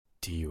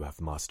TUF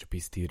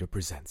Masterpiece Theater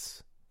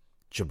presents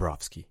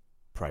Jabrowski,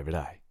 Private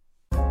Eye.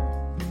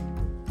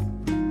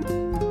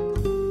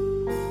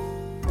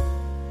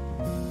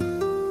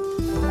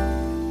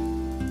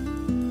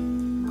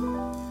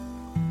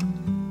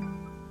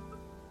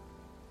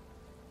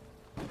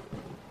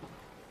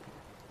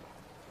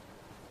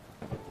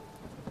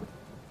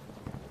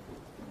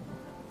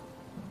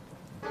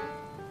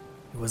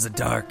 It was a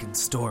dark and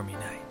stormy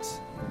night.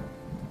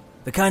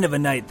 The kind of a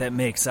night that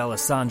makes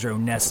Alessandro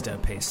Nesta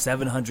pay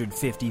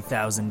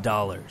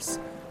 $750,000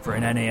 for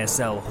an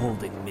NASL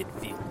holding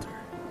midfielder.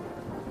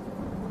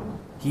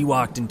 He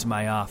walked into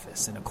my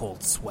office in a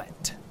cold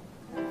sweat.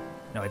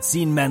 Now, I'd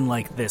seen men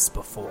like this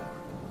before.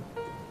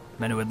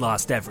 Men who had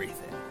lost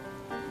everything.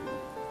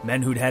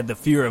 Men who'd had the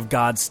fear of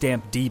God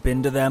stamped deep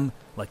into them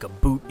like a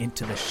boot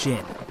into the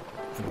shin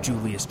from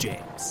Julius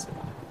James.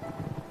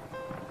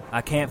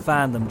 I can't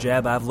find them,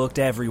 Jeb. I've looked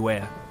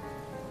everywhere.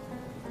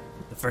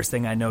 The first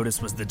thing I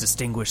noticed was the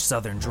distinguished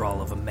southern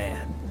drawl of a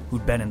man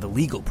who'd been in the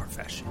legal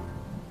profession.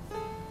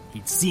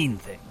 He'd seen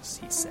things,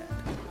 he said,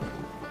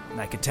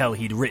 and I could tell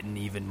he'd written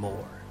even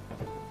more.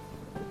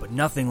 But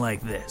nothing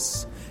like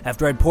this.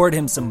 After I'd poured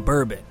him some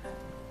bourbon,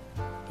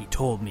 he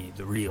told me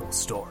the real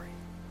story.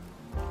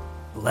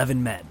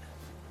 11 men,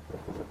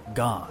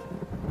 gone,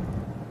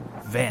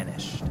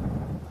 vanished,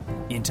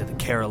 into the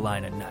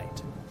Carolina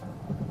night.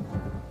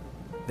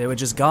 They were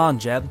just gone,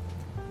 Jeb.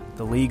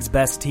 The league's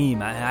best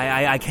team.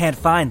 I can't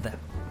find them.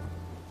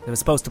 They were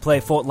supposed to play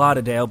Fort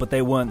Lauderdale, but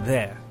they weren't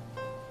there.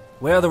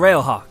 Where are the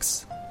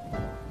Railhawks?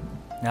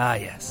 Ah,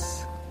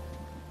 yes.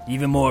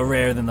 Even more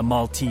rare than the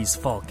Maltese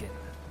falcon.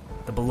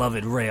 The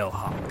beloved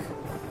Railhawk.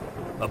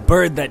 A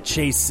bird that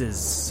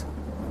chases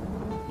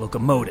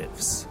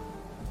locomotives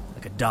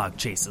like a dog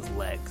chases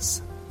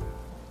legs.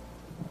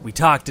 We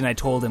talked and I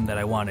told him that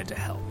I wanted to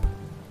help.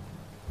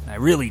 I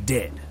really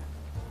did.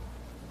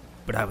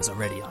 But I was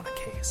already on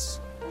a case.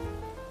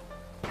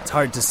 It's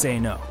hard to say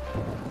no,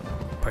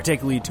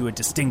 particularly to a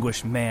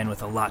distinguished man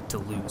with a lot to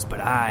lose,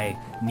 but I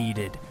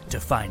needed to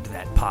find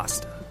that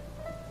pasta.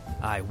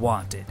 I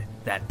wanted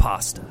that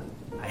pasta.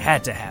 I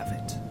had to have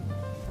it.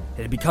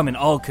 It had become an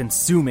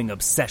all-consuming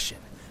obsession,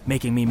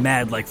 making me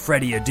mad like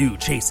Freddie Adu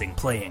chasing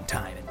playing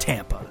time in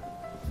Tampa.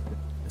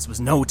 This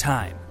was no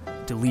time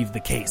to leave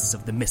the case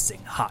of the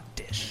missing hot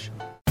dish.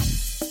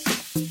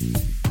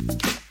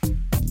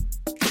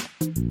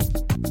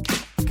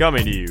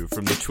 Coming to you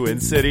from the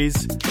Twin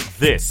Cities,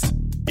 this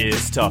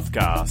is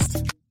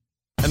Toughcast.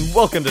 And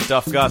welcome to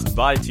Toughcast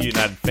by Two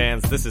United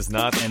Fans. This is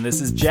Nut. And this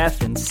is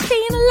Jeff, and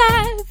staying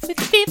alive at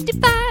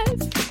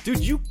 55. Dude,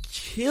 you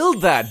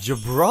killed that,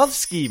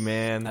 Jabrowski,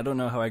 man. I don't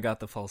know how I got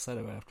the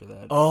falsetto after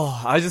that.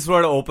 Oh, I just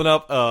wanted to open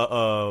up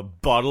a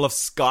bottle of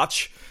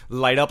scotch,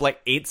 light up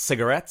like 8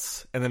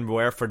 cigarettes, and then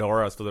wear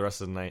fedoras for the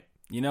rest of the night.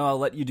 You know, I'll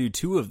let you do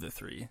 2 of the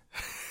 3.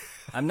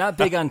 I'm not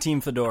big on Team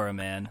Fedora,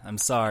 man. I'm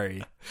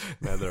sorry.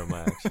 Neither am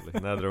I, actually.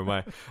 Neither am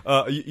I.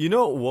 You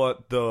know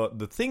what?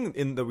 The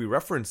thing that we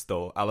referenced,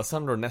 though,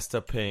 Alessandro Nesta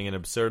paying an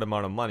absurd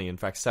amount of money, in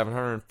fact,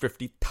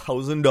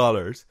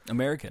 $750,000.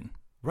 American.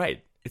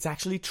 Right. It's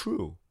actually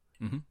true.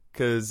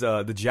 Because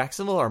the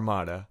Jacksonville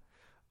Armada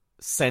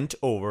sent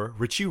over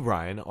Richie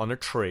Ryan on a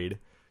trade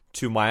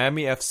to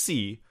Miami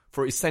FC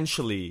for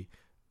essentially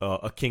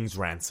a king's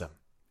ransom.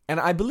 And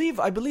I believe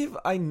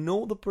I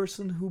know the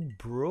person who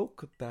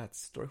broke that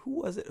story. Who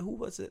was it?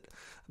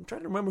 I'm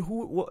trying to remember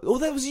who it was. Oh,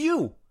 that was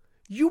you.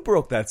 You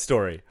broke that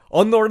story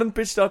on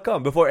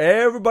NorthernPitch.com before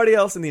everybody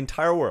else in the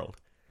entire world.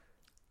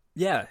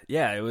 Yeah.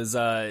 It was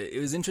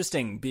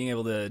interesting being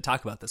able to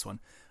talk about this one.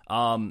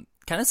 Kind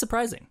of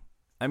surprising.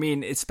 I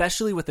mean,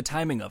 especially with the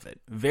timing of it.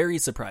 Very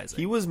surprising.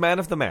 He was man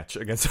of the match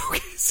against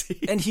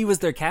OKC. And he was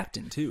their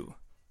captain, too.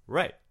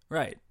 Right.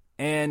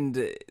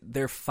 And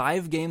they're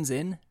 5 games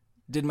in.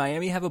 Did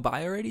Miami have a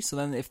bye already? So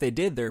then if they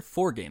did, they're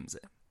 4 games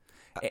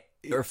in.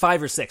 Or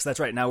 5 or 6. That's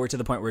right. Now we're to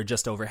the point where we're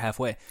just over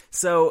halfway.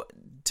 So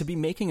to be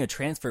making a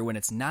transfer when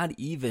it's not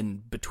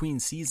even between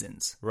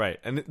seasons. Right.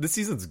 And the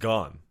season's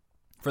gone.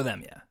 For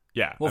them, yeah.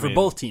 Yeah. Well, for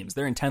both teams.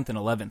 They're in 10th and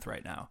 11th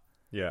right now.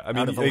 Yeah. I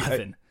mean, out of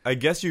 11. I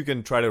guess you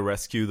can try to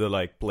rescue the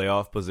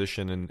playoff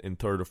position in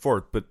 3rd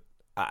or 4th, but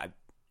I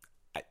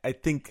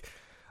think...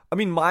 I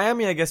mean,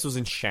 Miami, I guess, was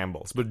in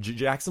shambles, but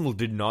Jacksonville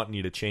did not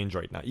need a change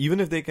right now. Even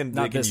if they can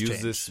use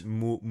change. this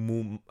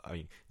money,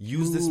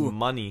 use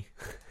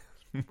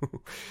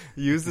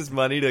this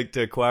money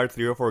to acquire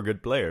 3 or 4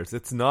 good players.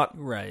 It's not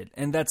right,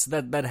 and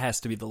that has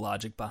to be the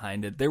logic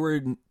behind it. There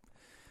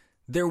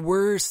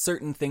were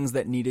certain things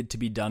that needed to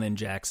be done in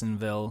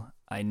Jacksonville.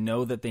 I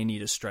know that they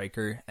need a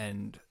striker,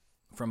 and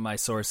from my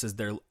sources,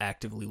 they're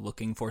actively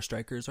looking for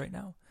strikers right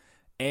now.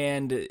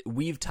 And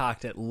we've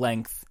talked at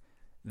length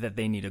that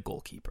they need a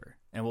goalkeeper.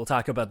 And we'll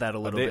talk about that a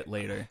little bit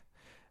later.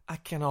 I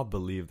cannot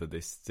believe that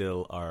they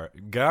still are...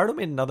 Gallardo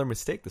made another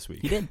mistake this week.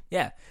 He did,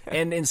 yeah.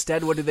 And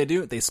instead, what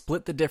do? They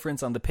split the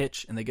difference on the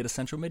pitch, and they get a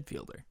central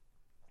midfielder.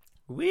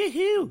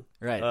 Woohoo!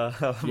 Right.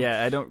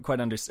 Yeah, I don't quite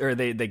understand. Or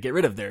they get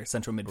rid of their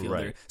central midfielder.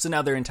 Right. So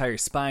now their entire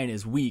spine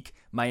is weak.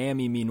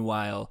 Miami,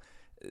 meanwhile,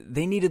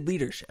 they needed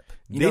leadership.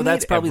 They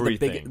That's need probably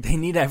everything. they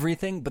need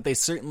everything, but they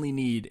certainly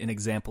need an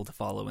example to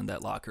follow in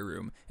that locker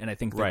room. And I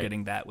think they're Right.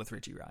 getting that with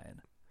Richie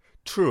Ryan.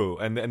 True,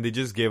 and they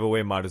just gave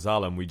away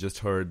Marzalem. We just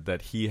heard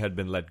that he had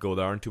been let go.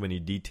 There aren't too many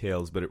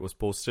details, but it was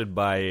posted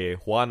by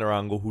Juan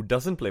Arango, who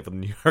doesn't play for the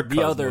New York The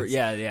Cosmos. other,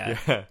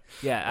 yeah.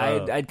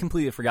 Yeah. I'd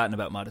completely forgotten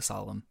about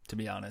Marzalem, to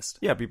be honest.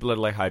 Yeah, people had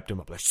like hyped him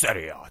up, like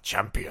Serie A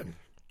champion,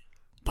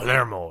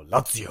 Palermo,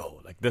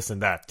 Lazio, like this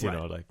and that, you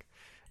know, like,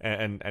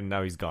 and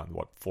now he's gone.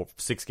 What,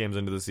 6 games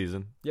into the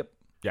season? Yep.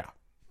 Yeah,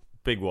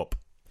 big whoop.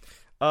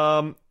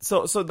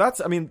 So that's,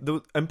 I mean,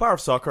 the Empire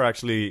of Soccer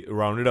actually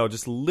rounded out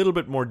just a little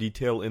bit more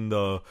detail in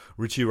the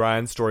Richie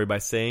Ryan story by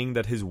saying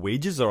that his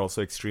wages are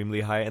also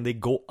extremely high and they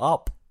go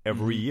up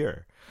every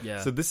year. Yeah.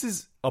 So this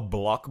is a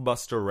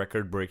blockbuster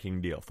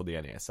record-breaking deal for the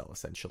NASL,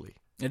 essentially.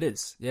 It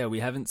is. Yeah,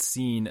 we haven't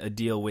seen a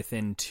deal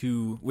within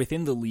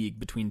the league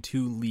between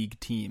 2 league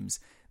teams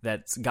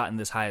that's gotten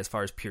this high as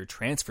far as pure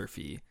transfer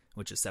fee,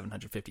 which is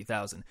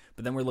 $750,000.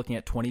 But then we're looking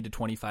at $20,000 to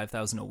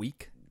 $25,000 a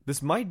week.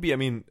 This might be, I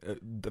mean,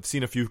 I've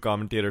seen a few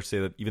commentators say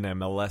that even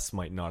MLS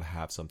might not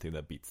have something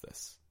that beats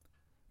this.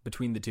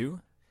 Between the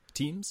 2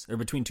 teams? Or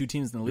between 2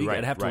 teams in the league? Right,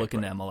 I'd have to right, look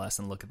into right. MLS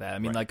and look at that. I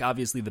mean, like,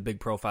 obviously the big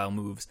profile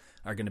moves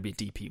are going to be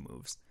DP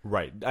moves.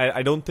 Right.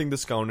 I don't think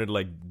this counted,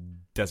 like,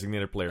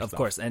 designated player Of stuff.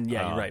 course, and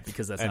yeah, you're right,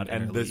 because that's not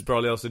And interleague. this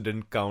probably also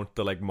didn't count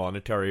the, like,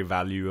 monetary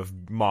value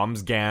of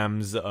Mom's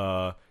Gams,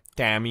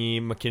 Tammy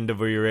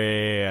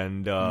McKindavire,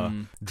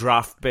 and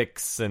draft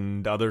picks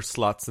and other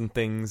slots and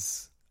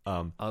things.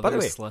 By Other the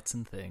way, sluts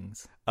and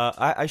things.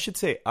 I should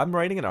say, I'm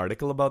writing an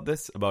article about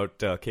this, about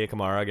Kei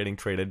Kamara getting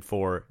traded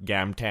for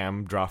Gam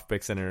Tam draft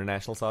picks and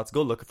international slots.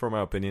 Go look for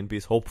my opinion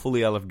piece.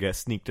 Hopefully I'll have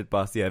sneaked it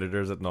past the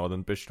editors at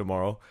Northern Pitch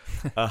tomorrow.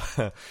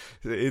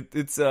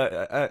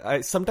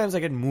 Sometimes I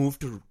get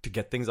moved to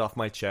get things off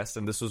my chest,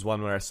 and this was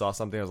one where I saw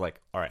something, I was like,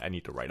 all right, I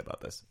need to write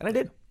about this. And I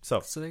did.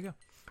 So there you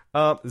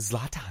go.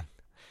 Zlatan,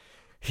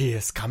 he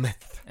is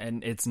cometh.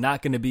 And it's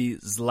not going to be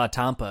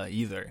Zlatampa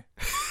either.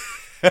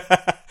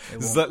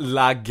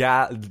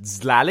 Zlalaxy?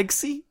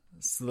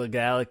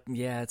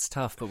 Yeah, it's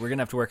tough, but we're going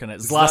to have to work on it.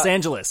 It's Los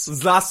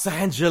Angeles. Los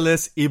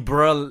Angeles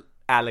Ibra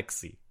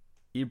Alexi.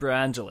 Ibra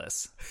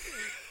Angeles.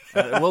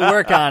 We'll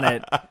work on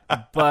it.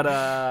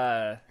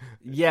 But,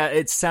 yeah,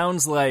 it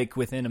sounds like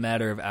within a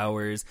matter of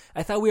hours.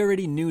 I thought we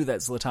already knew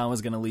that Zlatan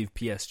was going to leave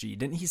PSG.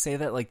 Didn't he say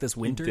that, like, this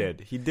winter?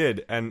 He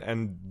did.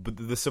 But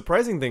the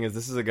surprising thing is,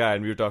 this is a guy,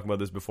 and we were talking about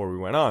this before we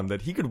went on,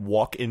 that he could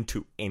walk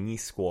into any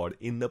squad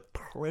in the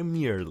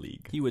Premier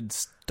League. He would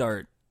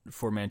start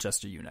for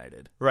Manchester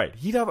United. Right.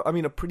 He'd have, I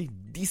mean, a pretty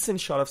decent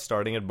shot of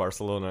starting at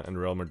Barcelona and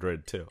Real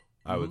Madrid, too,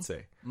 I would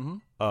say.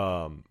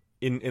 Mm-hmm.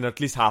 In at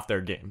least half their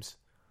games.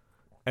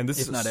 And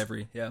this if not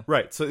every, yeah.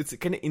 Right. So it's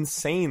kind of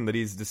insane that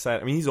he's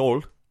decided. I mean, he's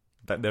old.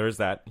 There is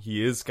that.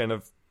 He is kind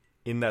of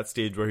in that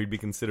stage where he'd be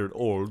considered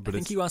old. But I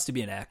think he wants to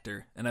be an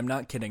actor, and I'm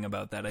not kidding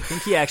about that. I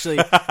think he actually.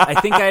 I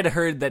think I'd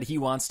heard that he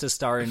wants to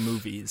star in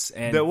movies,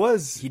 and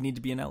he'd need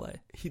to be in LA.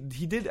 He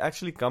did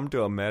actually come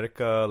to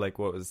America. Like,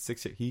 what was it,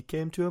 6 years? He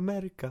came to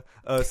America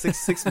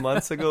 6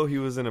 months ago. He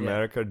was in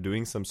America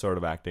doing some sort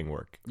of acting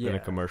work in a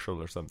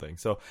commercial or something.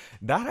 So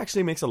that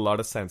actually makes a lot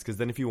of sense, because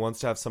then if he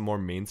wants to have some more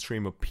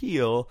mainstream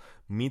appeal,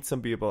 meet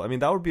some people, I mean,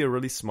 that would be a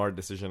really smart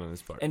decision on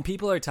his part. And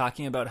people are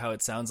talking about how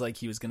it sounds like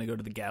he was going to go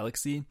to the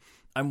Galaxy.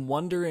 I'm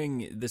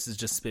wondering, this is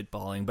just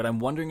spitballing, but I'm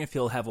wondering if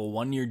he'll have a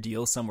 1-year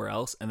deal somewhere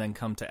else and then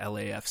come to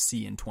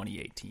LAFC in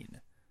 2018.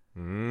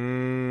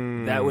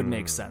 That would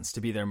make sense,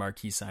 to be their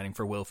marquee signing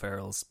for Will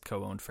Ferrell's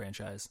co-owned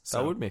franchise. So.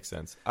 That would make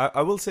sense.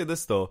 I will say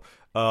this, though.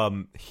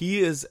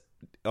 He is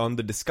on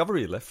the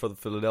discovery list for the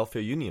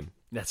Philadelphia Union.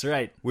 That's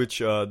right. Which,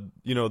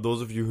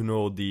 those of you who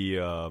know the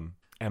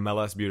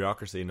MLS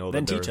bureaucracy know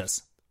then that teach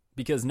us,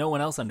 because no one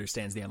else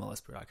understands the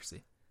MLS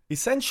bureaucracy.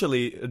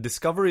 Essentially, a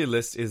discovery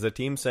list is a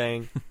team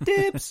saying,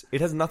 tips.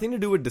 It has nothing to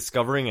do with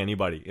discovering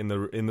anybody in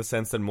the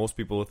sense that most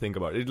people will think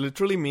about. It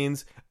literally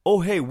means,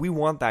 oh, hey, we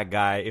want that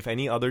guy. If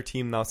any other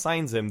team now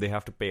signs him, they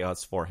have to pay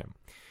us for him.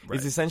 Right.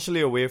 It's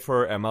essentially a way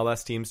for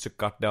MLS teams to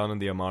cut down on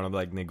the amount of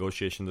like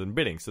negotiations and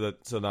bidding. So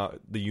now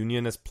the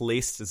Union has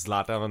placed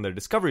Zlatan on their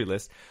discovery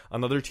list.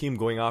 Another team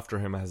going after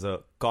him has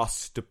a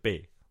cost to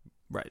pay.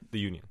 Right. The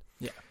Union.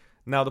 Yeah.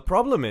 Now, the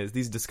problem is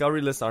these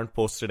discovery lists aren't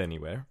posted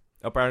anywhere.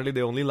 Apparently,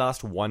 they only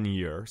last 1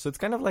 year. So it's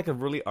kind of like a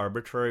really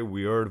arbitrary,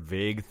 weird,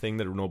 vague thing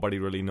that nobody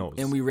really knows.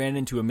 And we ran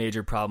into a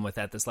major problem with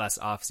that this last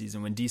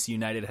offseason when DC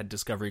United had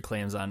discovery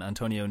claims on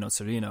Antonio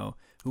Nocerino,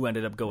 who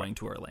ended up going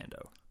to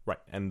Orlando. Right.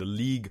 And the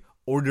league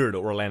ordered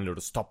Orlando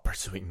to stop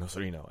pursuing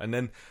Nocerino. And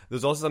then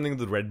there's also something with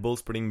the Red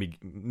Bulls putting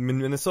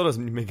Minnesota's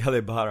Miguel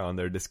Ibarra on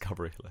their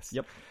discovery list.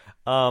 Yep.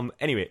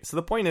 Anyway, so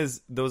the point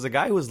is, there was a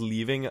guy who was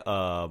leaving,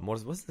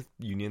 what's the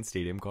Union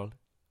Stadium called?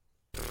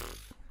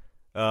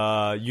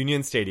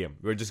 Union Stadium.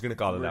 We're just gonna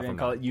call it that. We're gonna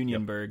call it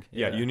Unionburg.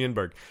 Yep. Yeah,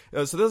 Unionburg.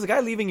 So there was a guy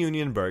leaving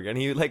Unionburg, and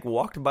he like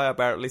walked by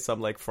apparently some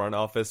like front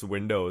office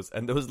windows,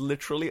 and there was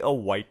literally a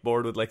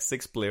whiteboard with like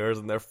 6 players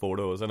and their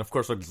photos. And of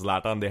course, with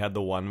Zlatan, they had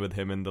the one with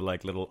him in the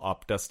like little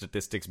Opta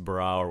Statistics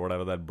bra or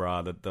whatever that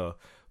bra that the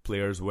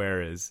players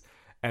wear is,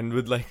 and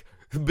with like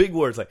big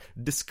words like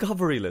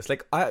discovery list.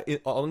 Like I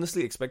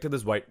honestly expected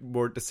this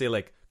whiteboard to say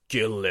like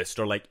kill list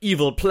or like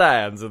evil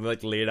plans, and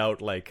like laid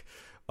out like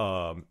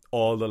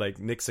all the like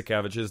Nick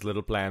Sakavich's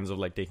little plans of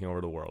like taking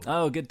over the world.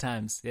 Oh, good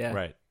times. Yeah.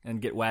 Right.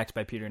 And get whacked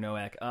by Peter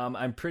Nowak.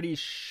 I'm pretty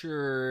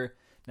sure,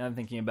 now I'm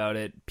thinking about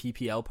it,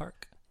 PPL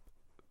Park?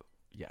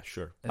 Yeah,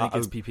 sure. I think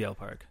it's PPL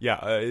Park. Yeah,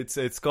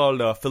 it's called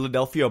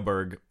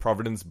Philadelphiaburg,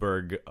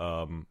 Providenceburg,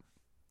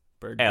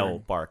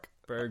 Park.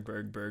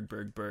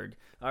 Berg.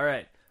 All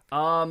right.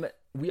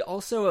 We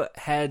also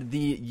had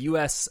the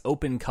U.S.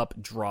 Open Cup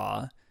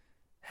draw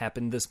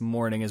happened this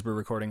morning as we're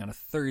recording on a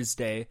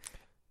Thursday,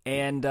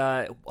 and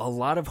a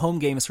lot of home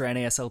games for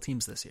NASL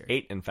teams this year.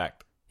 8, in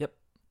fact. Yep.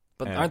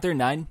 But aren't there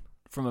 9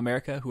 from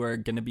America who are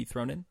going to be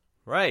thrown in?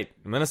 Right.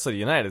 Minnesota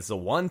United is the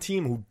one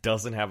team who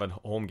doesn't have a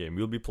home game.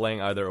 We'll be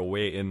playing either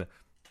away in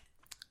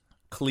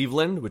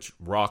Cleveland, which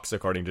rocks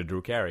according to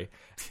Drew Carey,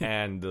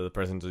 and the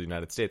President of the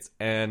United States,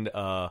 and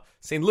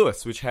St.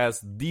 Louis, which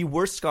has the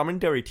worst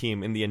commentary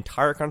team in the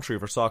entire country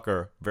for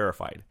soccer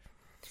verified.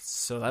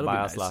 So that'll by be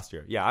us nice. last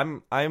year. Yeah,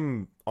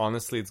 I'm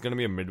honestly, it's going to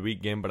be a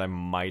midweek game, but I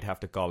might have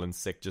to call in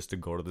sick just to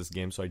go to this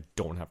game so I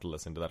don't have to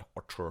listen to that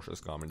atrocious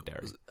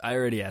commentary. I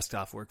already asked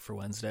off work for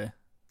Wednesday.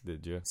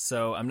 Did you?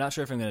 So I'm not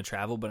sure if I'm going to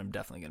travel, but I'm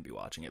definitely going to be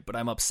watching it. But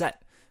I'm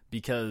upset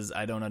because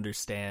I don't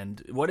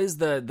understand. What is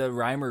the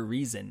rhyme or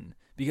reason?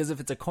 Because if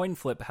it's a coin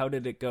flip, how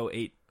did it go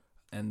 8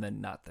 and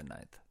then not the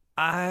 9th?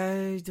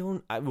 I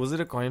don't. Was it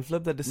a coin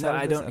flip that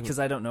decided? No, I don't, because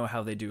I don't know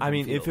how they do. I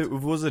mean, if it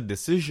was a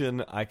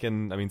decision, I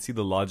can. I mean, see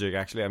the logic.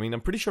 Actually, I mean,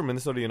 I'm pretty sure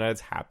Minnesota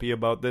United's happy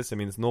about this. I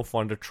mean, it's no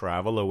fun to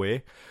travel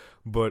away,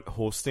 but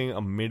hosting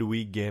a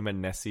midweek game at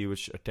Nessie,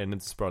 which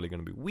attendance is probably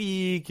going to be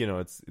weak. You know,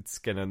 it's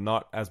gonna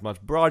not as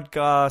much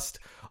broadcast.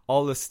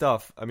 All this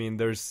stuff. I mean,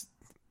 there's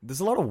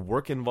a lot of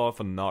work involved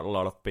and not a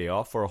lot of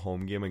payoff for a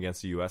home game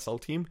against a USL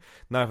team.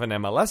 Now, if an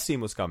MLS team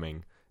was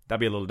coming,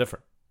 that'd be a little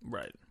different.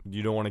 Right.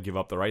 You don't want to give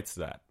up the rights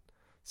to that.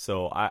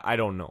 So I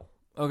don't know.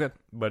 Okay.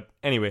 But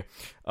anyway,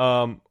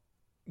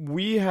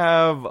 we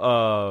have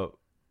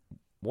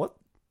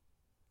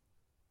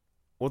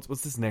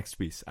what's this next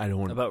piece? I don't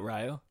want about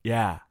Rayo.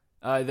 Yeah.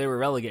 They were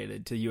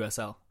relegated to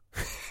USL.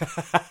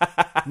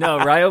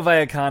 No, Rayo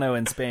Vallecano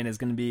in Spain is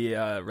going to be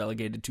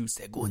relegated to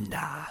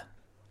Segunda.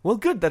 Well,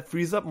 good. That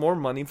frees up more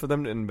money for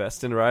them to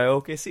invest in Rayo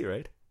OKC,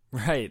 right?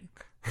 Right.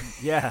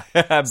 Yeah.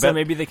 So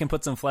maybe they can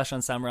put some flesh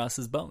on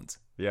Samoras's bones.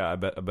 Yeah, I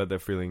bet they're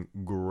feeling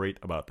great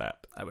about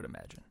that. I would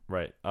imagine.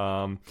 Right.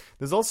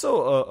 There's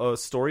also a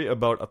story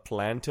about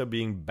Atlanta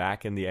being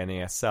back in the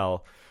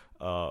NASL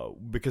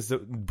because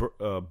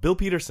Bill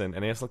Peterson,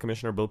 NASL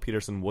Commissioner Bill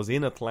Peterson, was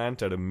in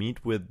Atlanta to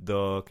meet with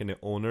the kind of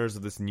owners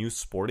of this new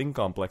sporting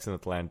complex in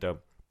Atlanta.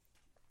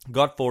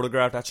 Got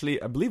photographed.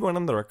 Actually, I believe went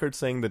on the record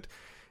saying that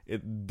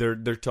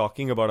they're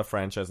talking about a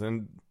franchise.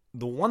 And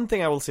the one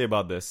thing I will say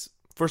about this,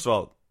 first of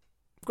all,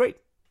 great.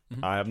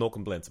 Mm-hmm. I have no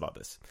complaints about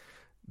this.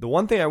 The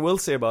one thing I will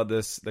say about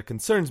this that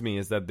concerns me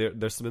is that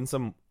there's been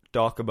some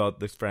talk about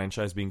this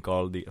franchise being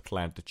called the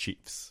Atlanta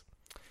Chiefs.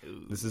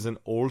 Ooh. This is an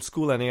old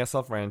school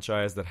NASL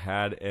franchise that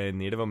had a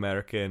Native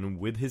American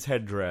with his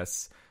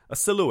headdress, a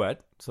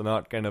silhouette, so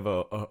not kind of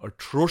a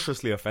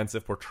atrociously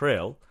offensive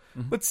portrayal,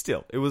 but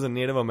still, it was a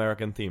Native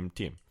American themed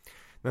team.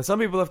 Now, some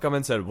people have come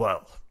and said,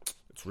 well,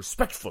 it's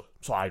respectful,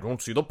 so I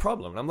don't see the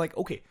problem. And I'm like,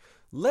 okay,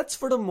 let's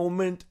for the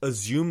moment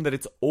assume that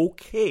it's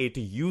okay to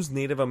use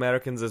Native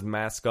Americans as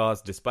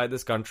mascots despite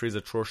this country's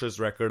atrocious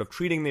record of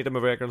treating Native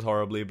Americans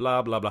horribly,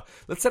 blah, blah, blah.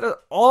 Let's set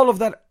all of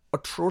that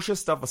atrocious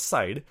stuff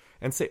aside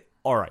and say,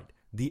 all right,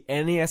 the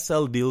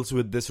NASL deals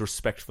with this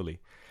respectfully.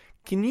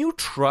 Can you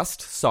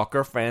trust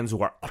soccer fans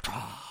who are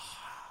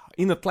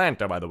in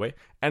Atlanta, by the way,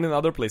 and in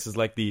other places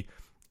like the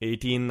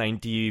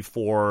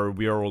 1894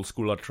 We Are Old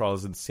School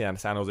Ultras in San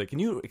Jose, can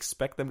you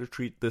expect them to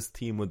treat this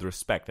team with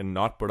respect and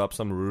not put up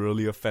some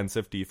really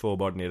offensive tifo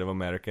about Native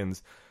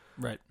Americans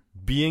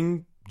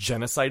being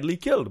genocidally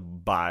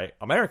killed by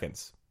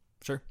Americans?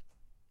 Sure.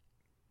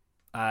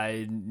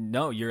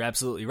 No, you're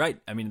absolutely right.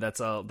 I mean, that's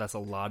a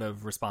lot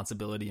of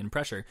responsibility and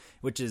pressure,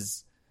 which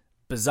is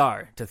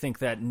bizarre to think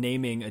that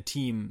naming a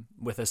team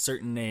with a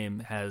certain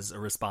name has a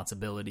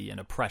responsibility and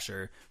a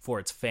pressure for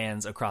its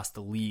fans across the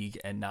league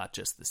and not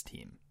just this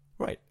team.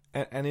 Right.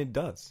 And it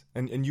does.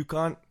 And you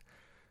can't...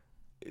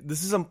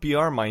 This is a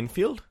PR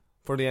minefield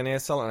for the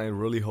NASL, and I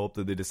really hope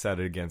that they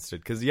decided against it.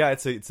 Because, yeah,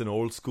 it's an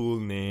old school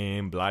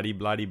name,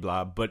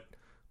 blah-de-blah-de-blah, but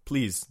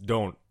please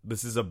don't.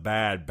 This is a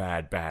bad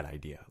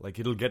idea. Like,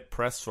 it'll get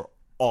pressed for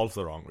all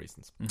the wrong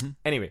reasons. Mm-hmm.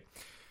 Anyway,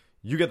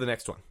 you get the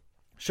next one.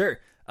 Sure.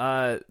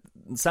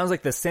 Sounds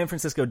like the San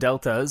Francisco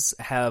Deltas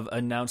have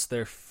announced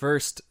their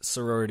first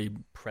sorority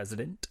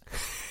president.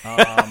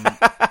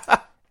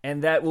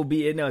 And that will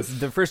be, it's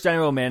the first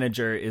general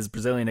manager is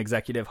Brazilian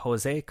executive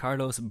Jose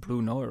Carlos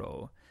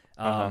Brunoro,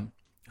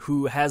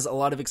 who has a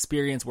lot of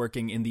experience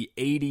working in the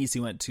 80s. He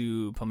went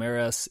to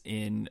Palmeiras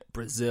in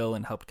Brazil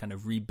and helped kind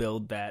of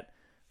rebuild that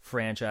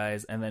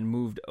franchise, and then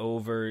moved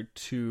over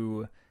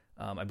to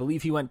I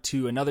believe he went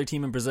to another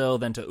team in Brazil,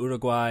 then to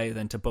Uruguay,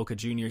 then to Boca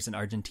Juniors in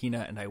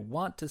Argentina, and I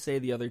want to say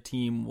the other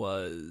team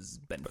was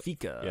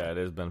Benfica. Yeah, it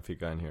is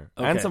Benfica in here.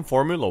 Okay. And some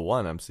Formula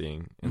 1 I'm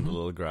seeing in the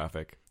little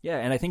graphic. Yeah,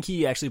 and I think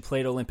he actually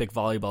played Olympic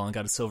volleyball and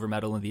got a silver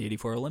medal in the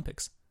 84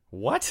 Olympics.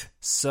 What?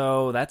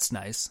 So that's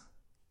nice.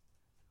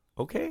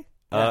 Okay.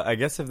 Yeah. I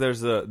guess if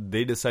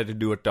they decide to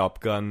do a Top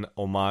Gun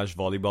homage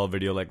volleyball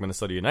video like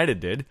Minnesota United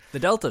did, The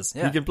Deltas,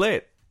 yeah. you can play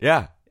it.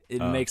 Yeah. It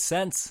makes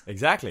sense.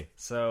 Exactly.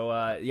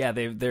 So, yeah,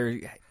 they're...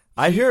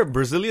 I hear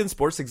Brazilian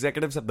sports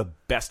executives have the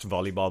best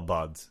volleyball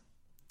buds.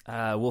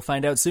 We'll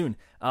find out soon.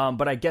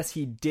 But I guess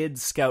he did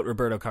scout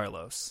Roberto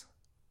Carlos.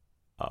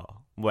 Oh,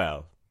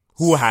 well,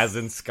 who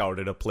hasn't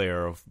scouted a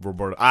player of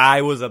Roberto?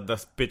 I was at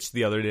the pitch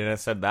the other day and I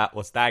said that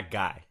was that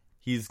guy.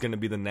 He's going to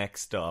be the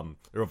next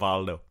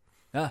Rivaldo.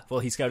 Ah, well,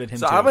 he scouted him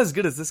So too. I'm as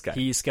good as this guy.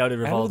 He scouted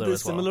and Rivaldo with a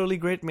as well. similarly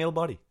great male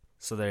body.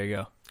 So there you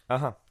go.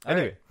 Uh-huh.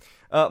 Anyway,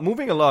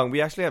 moving along,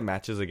 we actually have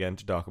matches again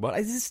to talk about.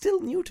 This is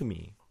still new to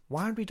me.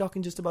 Why aren't we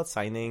talking just about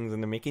signings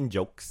and making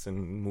jokes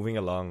and moving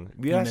along?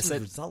 We Do you have miss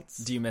it? results.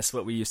 Do you miss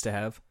what we used to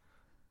have?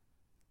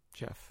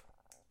 Jeff,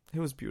 it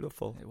was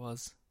beautiful. It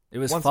was. It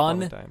was Once upon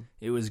fun. a time.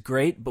 It was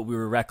great, but we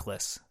were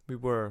reckless. We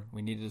were.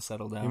 We needed to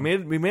settle down.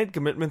 We made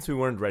commitments we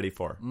weren't ready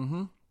for.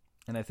 Mm-hmm.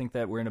 And I think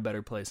that we're in a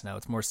better place now.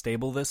 It's more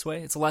stable this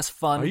way. It's less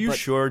fun. Are you but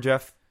sure,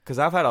 Jeff? Because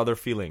I've had other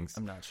feelings.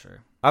 I'm not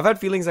sure. I've had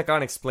feelings I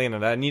can't explain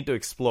and I need to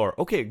explore.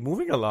 Okay,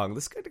 moving along.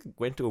 This kind of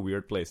went to a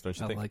weird place, don't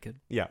you I think? like it.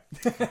 Yeah.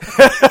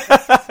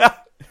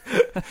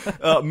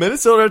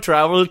 Minnesota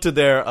traveled to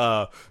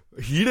their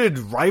heated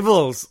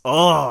rivals.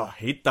 Oh,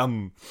 hate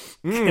them.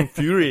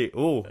 Fury.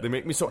 Oh, they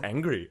make me so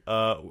angry.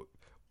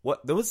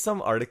 What? There was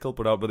some article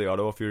put out by the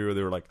Ottawa Fury where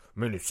they were like,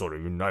 Minnesota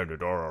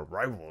United are our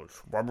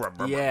rivals. Blah, blah,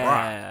 blah,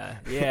 Yeah,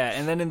 yeah.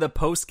 And then in the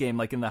post game,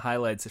 like in the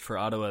highlights for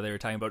Ottawa, they were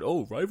talking about,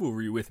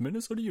 rivalry with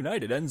Minnesota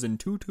United ends in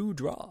 2-2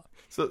 draw.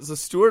 So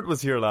Stuart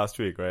was here last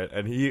week, right?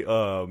 And he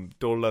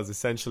told us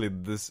essentially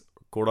this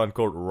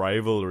quote-unquote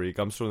rivalry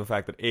comes from the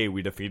fact that, A,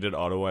 we defeated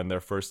Ottawa in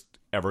their first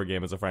ever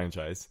game as a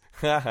franchise.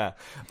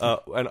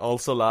 And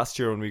also last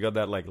year when we got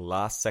that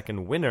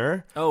last-second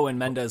winner. Oh, and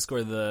Mendez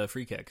scored the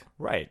free kick.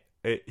 Right.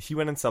 He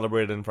went and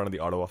celebrated in front of the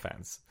Ottawa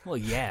fans. Well,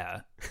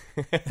 yeah.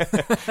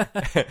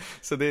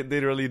 So they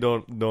really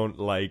don't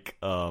like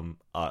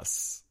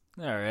us.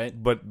 All right.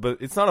 But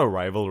it's not a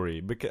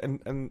rivalry.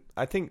 And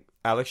I think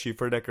Alex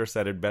Schieferdecker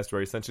said it best,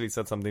 where he essentially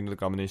said something to the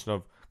combination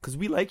of, because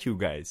we like you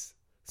guys.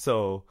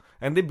 So,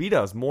 and they beat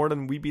us more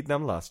than we beat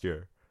them last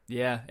year.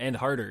 Yeah, and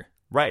harder.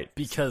 Right.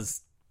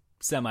 Because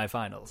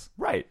semifinals.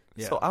 Right.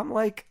 Yeah. So I'm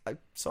like,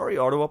 sorry,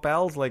 Ottawa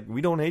pals, we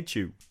don't hate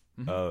you.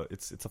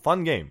 It's a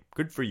fun game.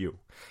 Good for you.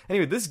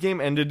 Anyway, this game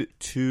ended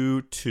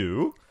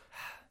 2-2.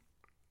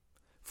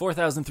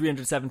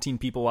 4,317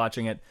 people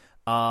watching it.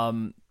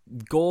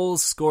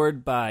 Goals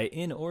scored by,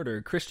 in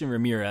order, Christian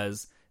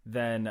Ramirez.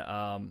 Then,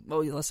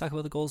 let's talk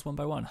about the goals one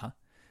by one, huh?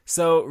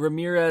 So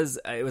Ramirez,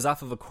 it was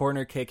off of a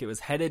corner kick. It was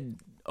headed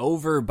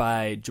over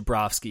by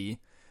Jabrowski,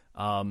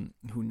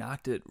 who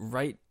knocked it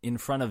right in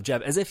front of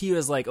Jeb, as if he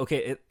was like,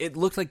 okay, it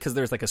looked like, because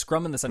there's a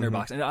scrum in the center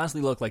box, and it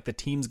honestly looked like the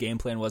team's game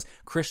plan was,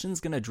 Christian's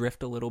going to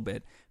drift a little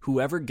bit.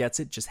 Whoever gets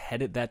it, just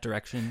head it that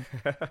direction,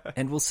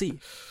 and we'll see.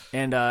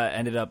 And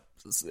ended up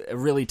a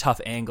really tough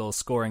angle,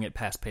 scoring it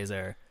past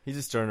Pezer. He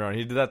just turned around.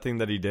 He did that thing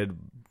that he did,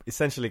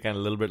 essentially kind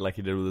of a little bit like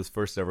he did with his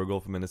first ever goal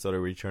for Minnesota,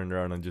 where he turned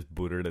around and just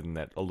booted it in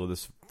net, although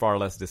there's far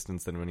less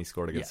distance than when he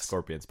scored against the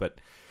Scorpions. But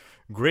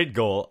great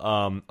goal.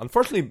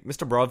 Unfortunately,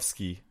 Mr.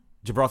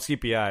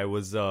 Jabrowski PI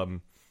was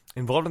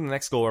involved in the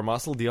next goal where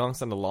Marcel de Jong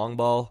sent a long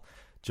ball.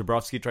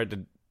 Jabrowski tried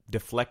to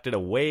deflect it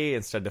away,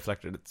 instead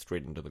deflected it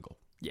straight into the goal.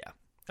 Yeah.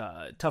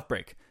 Tough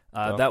break.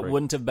 That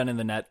wouldn't have been in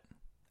the net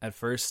at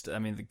first. I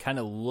mean, it kind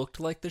of looked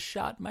like the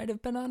shot might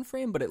have been on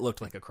frame, but it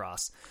looked like a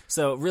cross.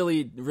 So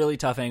really, really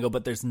tough angle,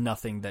 but there's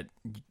nothing that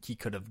he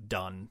could have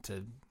done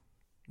to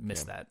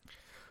miss that.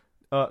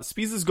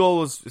 Spies' goal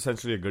was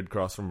essentially a good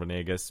cross from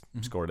Venegas.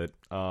 Scored it.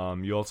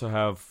 You also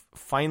have,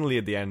 finally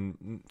at the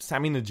end,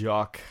 Sami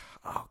Najak.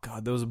 Oh,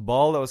 God, there was a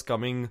ball that was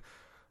coming.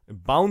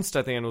 It bounced,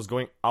 I think, and was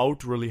going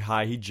out really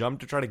high. He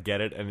jumped to try to get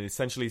it, and it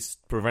essentially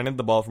prevented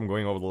the ball from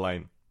going over the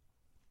line.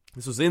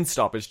 This was in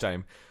stoppage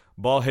time.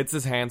 Ball hits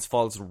his hands,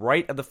 falls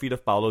right at the feet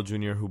of Paulo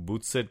Jr., who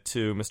boots it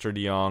to Mr.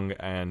 de Jong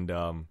and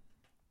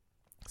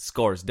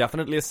scores.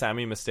 Definitely a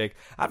Sammy mistake.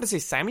 I have to say,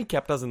 Sammy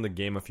kept us in the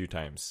game a few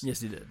times. Yes,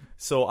 he did.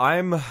 So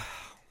I'm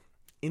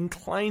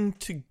inclined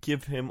to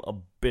give him a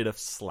bit of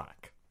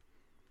slack.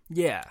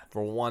 Yeah.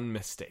 For one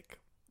mistake.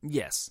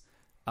 Yes.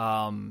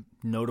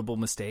 Notable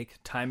mistake.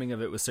 Timing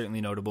of it was certainly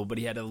notable, but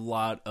he had a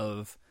lot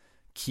of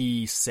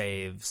key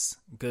saves,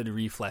 good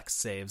reflex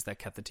saves that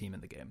kept the team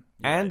in the game.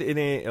 And in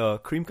a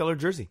cream-colored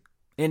jersey.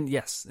 In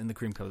the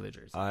cream-colored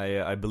jersey.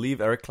 I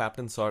believe Eric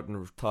Clapton saw it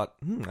and thought,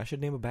 I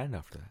should name a band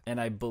after that. And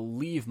I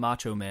believe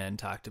Macho Man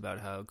talked about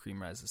how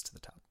cream rises to the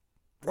top.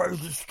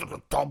 Rises to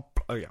the top.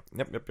 Oh, yeah.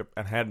 Yep.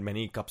 And had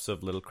many cups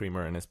of little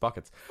creamer in his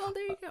pockets. Well,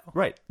 there you go.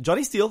 Right.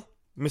 Johnny Steele,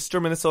 Mr.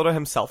 Minnesota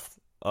himself,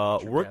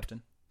 worked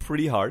captain.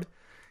 pretty hard.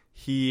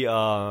 He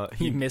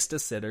missed a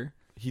sitter.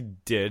 He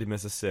did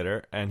miss a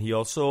sitter, and he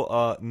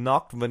also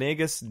knocked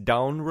Venegas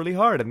down really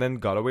hard and then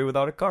got away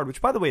without a card, which,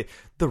 by the way,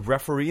 the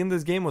referee in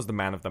this game was the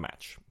man of the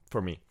match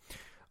for me.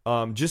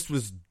 Just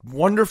was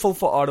wonderful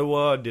for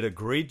Ottawa, did a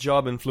great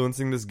job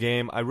influencing this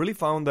game. I really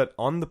found that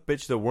on the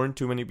pitch there weren't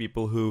too many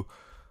people who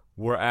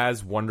were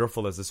as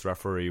wonderful as this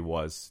referee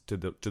was to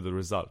the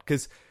result.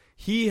 Because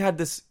he had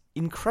this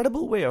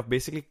incredible way of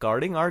basically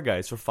carding our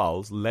guys for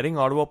fouls, letting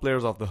Ottawa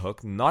players off the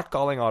hook, not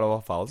calling Ottawa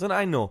fouls. And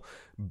I know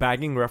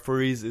bagging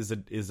referees is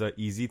a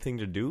easy thing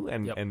to do,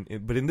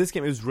 but in this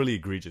game it was really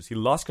egregious. He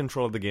lost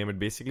control of the game. It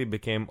basically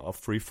became a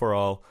free for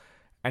all,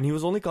 and he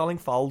was only calling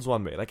fouls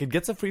one way. Like, it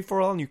gets a free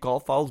for all, and you call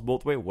fouls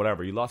both way.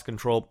 Whatever, you lost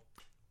control,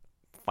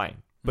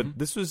 fine. But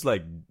this was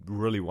like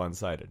really one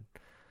sided.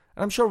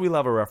 And I'm sure we'll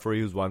have a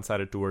referee who's one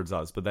sided towards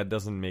us, but that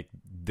doesn't make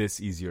this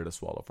easier to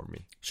swallow for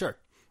me. Sure.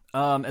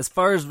 As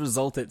far as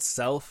result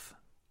itself,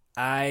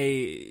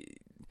 it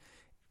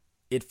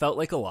felt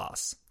like a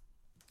loss.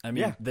 I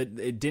mean,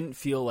 it didn't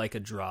feel like a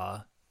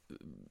draw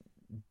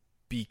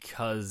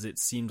because it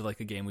seemed like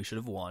a game we should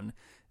have won.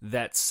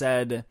 That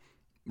said,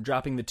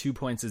 dropping the 2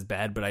 points is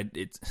bad, but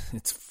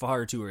it's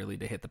far too early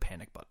to hit the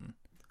panic button.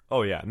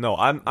 Oh yeah, no,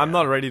 I'm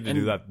not ready to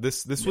do that.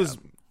 This was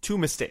 2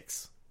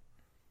 mistakes.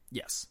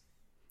 Yes,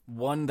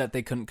 one that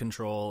they couldn't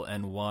control,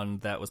 and one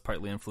that was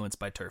partly influenced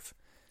by turf.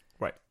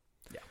 Right.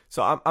 Yeah.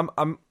 So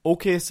I'm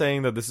okay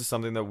saying that this is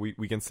something that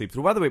we can sleep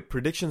through. By the way,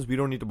 predictions we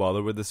don't need to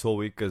bother with this whole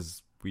week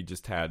because we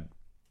just had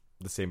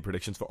the same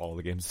predictions for all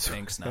the games.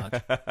 Thanks,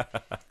 Notch.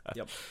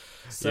 Yep.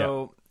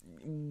 So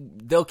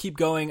they'll keep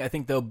going. I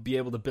think they'll be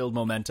able to build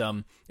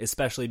momentum,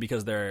 especially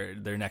because their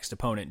next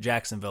opponent,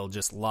 Jacksonville,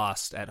 just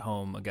lost at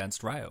home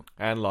against Rio.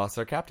 And lost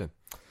their captain.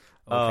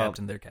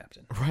 Their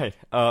captain. Right.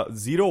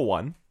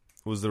 0-1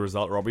 was the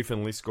result. Robbie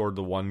Finley scored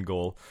the 1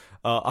 goal.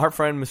 Our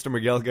friend, Mr.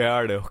 Miguel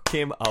Gallardo,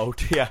 came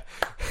out. Yeah.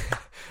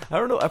 I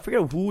don't know. I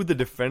forget who the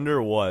defender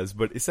was,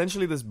 but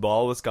essentially this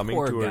ball was coming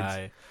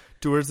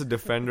towards the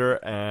defender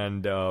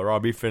and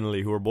Robbie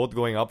Finley, who were both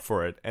going up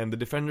for it. And the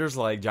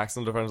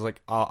Jacksonville defender's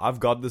like, I've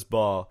got this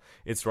ball.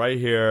 It's right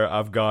here.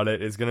 I've got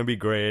it. It's going to be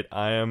great.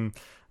 It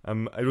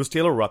was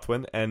Taylor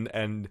Ruthven,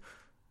 and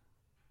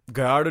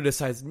Gallardo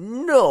decides,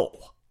 no,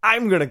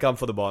 I'm going to come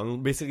for the ball,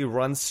 and basically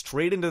runs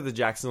straight into the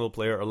Jacksonville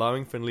player,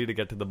 allowing Finley to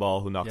get to the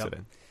ball, who knocks it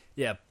in.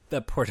 Yeah,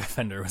 that poor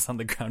defender was on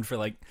the ground for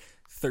like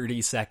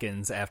 30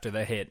 seconds after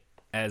the hit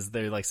as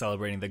they're like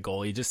celebrating the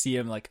goal. You just see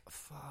him like,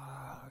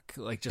 fuck,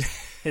 like just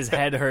his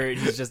head hurt.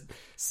 He just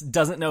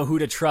doesn't know who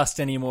to trust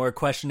anymore,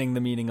 questioning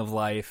the meaning of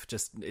life.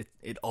 Just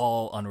it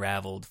all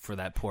unraveled for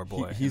that poor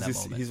boy.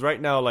 He's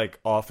right now like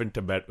off in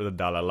Tibet with the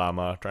Dalai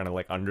Lama, trying to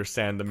like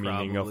understand the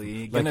meaning of.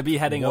 Like, gonna be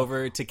heading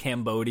over to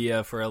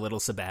Cambodia for a little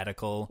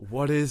sabbatical.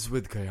 What is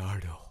with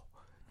Gallardo?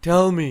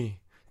 Tell me,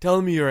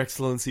 Your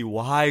Excellency,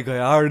 why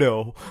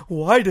Gallardo?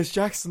 Why does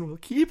Jacksonville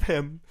keep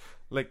him?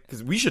 Like,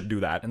 because we should do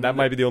that, and that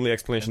might be the only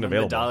explanation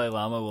available. The Dalai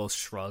Lama will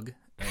shrug,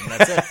 and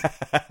that's it.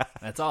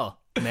 That's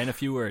all. Man, a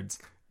few words.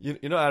 You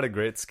know, I had a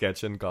great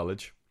sketch in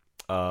college.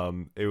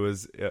 It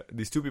was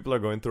these 2 people are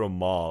going through a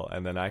mall,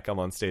 and then I come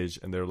on stage,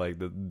 and they're like,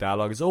 the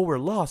dialogue is, "Oh, we're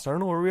lost. I don't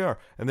know where we are."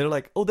 And they're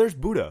like, "Oh, there's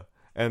Buddha."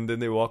 And then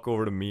they walk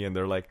over to me, and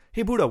they're like,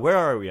 "Hey, Buddha, where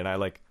are we?" And I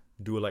like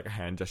do like a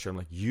hand gesture. I'm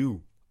like,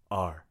 "You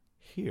are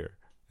here."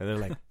 And they're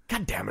like,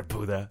 "God damn it,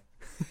 Buddha."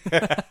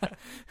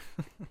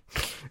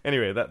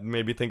 Anyway, that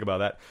made me think about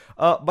that.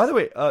 By the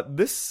way,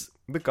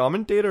 the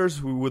commentators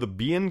who were the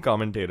BN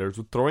commentators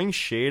were throwing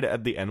shade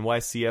at the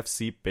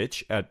NYCFC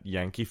pitch at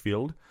Yankee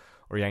Field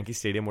or Yankee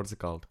Stadium. What's it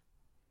called?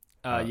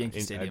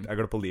 Yankee Stadium. I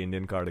got to pull the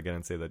Indian card again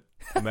and say that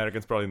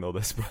Americans probably know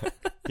this, but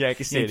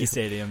Yankee Stadium. Yankee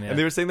Stadium, yeah. And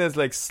they were saying that it's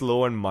like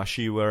slow and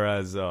mushy,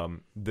 whereas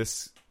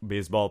this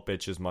baseball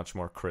pitch is much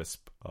more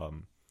crisp.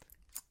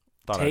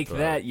 Take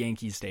that,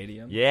 Yankee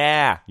Stadium.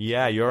 Yeah,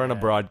 you're on a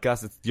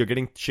broadcast. You're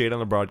getting shade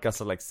on a broadcast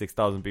that like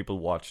 6,000 people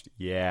watched.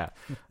 Yeah.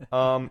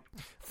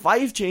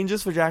 5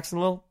 changes for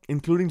Jacksonville,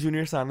 including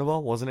Junior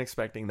Sandoval. Wasn't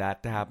expecting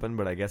that to happen,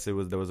 but I guess there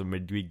was a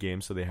midweek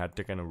game, so they had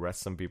to kind of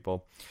rest some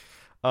people.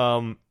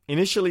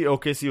 Initially,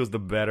 OKC was the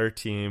better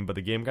team, but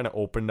the game kind of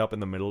opened up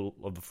in the middle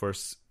of the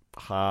first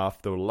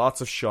half. There were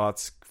lots of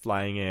shots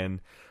flying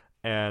in,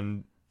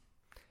 and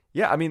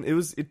yeah, I mean,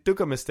 it took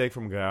a mistake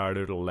from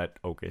Gallardo to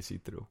let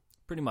OKC through.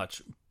 Pretty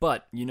much.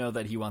 But you know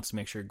that he wants to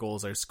make sure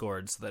goals are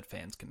scored so that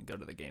fans can go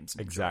to the games.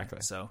 Exactly.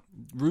 So,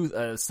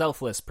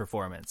 selfless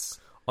performance.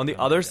 On the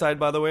other side,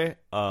 by the way,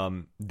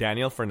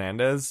 Daniel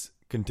Fernandez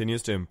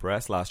continues to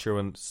impress. Last year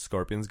when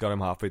Scorpions got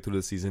him halfway through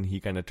the season, he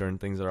kind of turned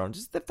things around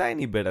just a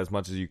tiny bit, as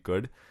much as you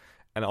could.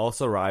 And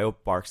also Rio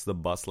parks the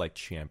bus like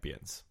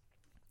champions.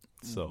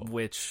 So,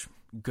 which,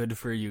 good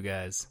for you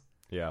guys.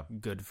 Yeah.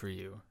 Good for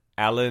you.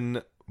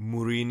 Alan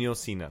Mourinho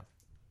Sina.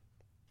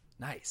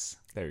 Nice.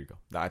 There you go.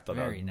 I thought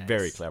very that was nice.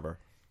 Very clever.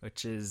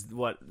 Which is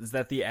what? Is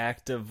that the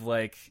act of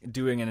like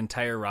doing an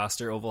entire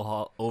roster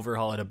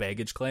overhaul at a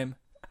baggage claim?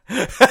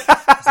 Is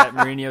that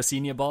Mourinho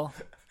Senior ball?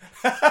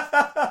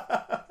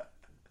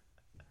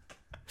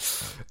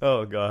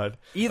 Oh God.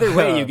 Either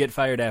way, you get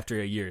fired after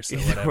a year. So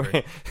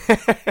whatever.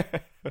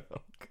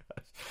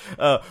 Oh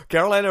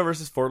Carolina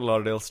versus Fort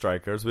Lauderdale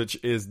Strikers, which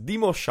is the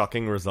most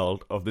shocking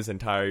result of this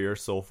entire year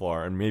so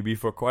far, and maybe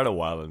for quite a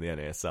while in the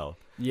NASL.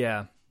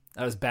 Yeah,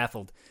 I was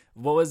baffled.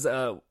 What was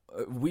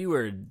we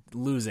were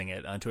losing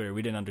it on Twitter.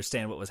 We didn't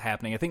understand what was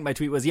happening. I think my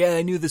tweet was, "Yeah,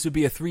 I knew this would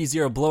be a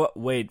 3-0 blowout."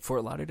 Wait,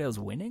 Fort Lauderdale's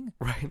winning?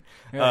 Right.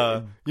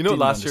 Right.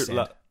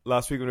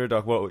 Last week when we were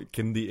talking about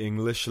can the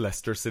English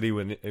Leicester City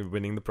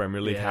winning the Premier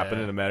League happen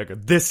in America,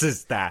 this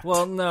is that.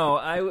 Well,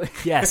 no,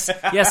 yes,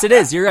 it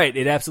is. You're right.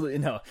 It absolutely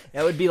no.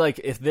 That would be like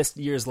if this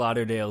year's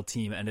Lauderdale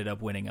team ended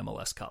up winning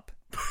MLS Cup.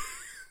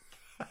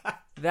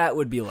 That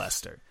would be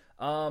Leicester.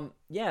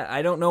 Yeah,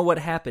 I don't know what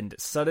happened.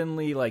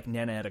 Suddenly, like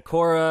Nana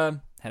Adekora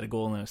had a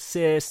goal and an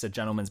assist, a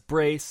gentleman's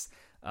brace.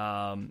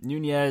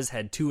 Nunez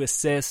had 2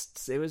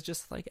 assists. It was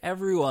just like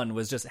everyone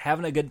was just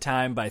having a good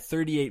time. By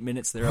 38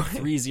 minutes, they're up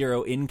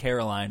 3-0 in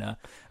Carolina.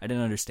 I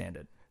didn't understand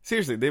it.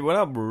 Seriously, they went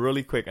up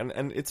really quick.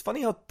 And it's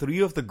funny how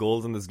 3 of the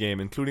goals in this game,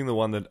 including the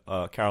one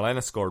that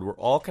Carolina scored, were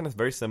all kind of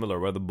very similar,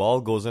 where the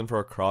ball goes in for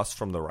a cross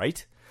from the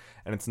right,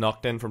 and it's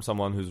knocked in from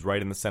someone who's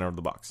right in the center of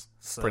the box,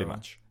 pretty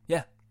much.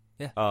 Yeah.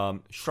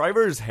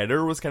 Shriver's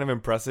header was kind of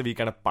impressive. He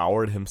kind of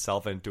powered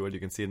himself into it. You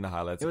can see it in the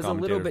highlights. It was a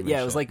little bit,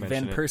 it was like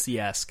Van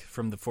Persie-esque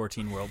from the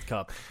 14 World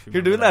Cup.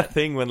 You're doing that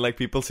thing when like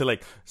people say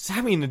like,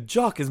 Sammy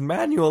Najok is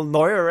Manuel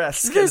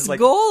Neuer-esque. This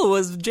goal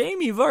was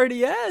Jamie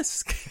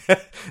Vardy-esque.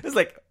 It's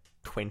like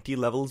 20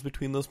 levels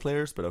between those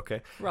players, but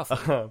okay.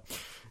 Roughly.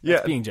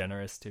 That's being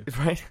generous too.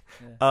 Right?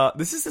 Yeah.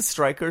 This is the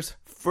Strikers'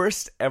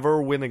 first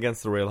ever win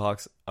against the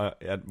Railhawks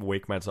at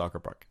Wakeman Soccer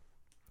Park.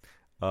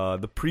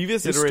 The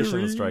previous iteration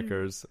of the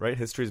Strikers, right?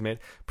 History's made.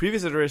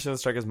 Previous iteration of the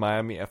Strikers,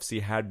 Miami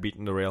FC, had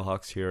beaten the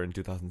Railhawks here in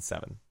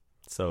 2007.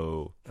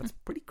 So that's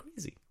pretty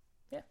crazy.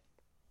 Yeah.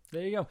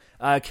 There you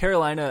go.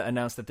 Carolina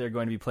announced that they're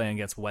going to be playing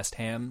against West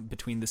Ham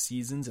between the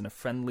seasons in a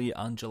friendly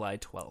on July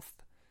 12th.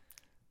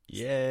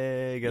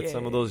 Yay, get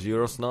some of those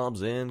Euro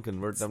snobs in,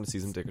 convert them to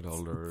season ticket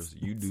holders.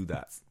 You do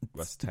that,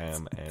 West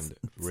Ham and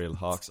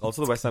Railhawks.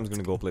 Also, the West Ham's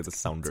going to go play the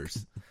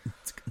Sounders.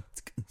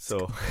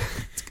 So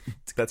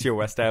that's your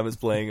West Ham is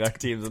playing our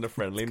teams in a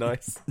friendly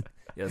noise.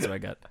 Yeah, that's what I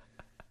got.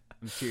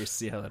 I'm curious to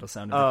see how that'll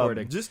sound in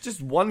recording.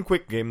 Just one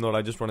quick game note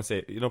I just want to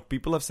say. You know,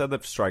 people have said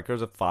that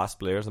Strikers are fast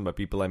players, and by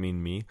people I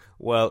mean me.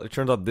 Well, it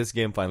turns out this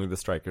game finally the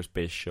Strikers'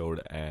 pace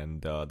showed,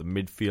 and the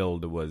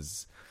midfield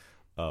was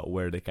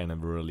where they kind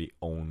of really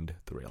owned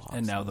the Railhawks.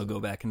 And now they'll go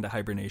back into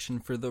hibernation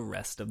for the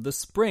rest of the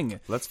spring.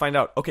 Let's find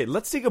out. Okay,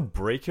 let's take a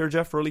break here,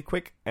 Jeff, really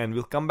quick, and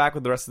we'll come back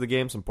with the rest of the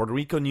game, some Puerto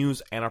Rico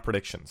news, and our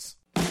predictions.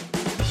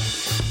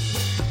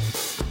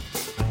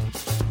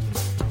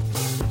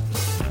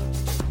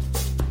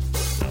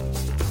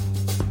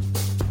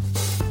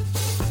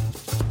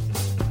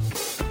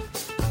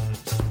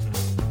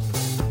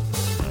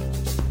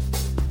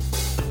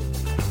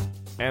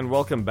 And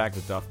welcome back to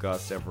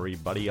Toughcast,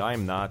 everybody.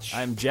 I'm Notch.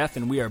 I'm Jeff,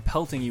 and we are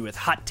pelting you with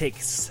hot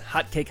takes.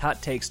 Hot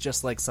takes,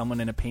 just like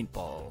someone in a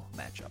paintball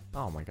matchup.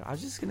 Oh my god, I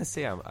was just going to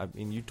say, I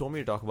mean, you told me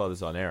to talk about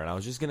this on air, and I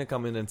was just going to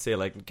come in and say,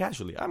 like,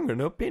 casually, I'm going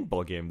to a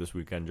paintball game this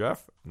weekend,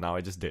 Jeff. Now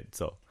I just did,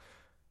 so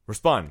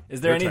respond. Is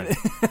there anything?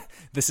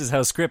 This is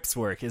how scripts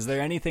work. Is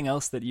there anything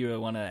else that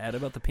you want to add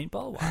about the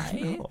paintball?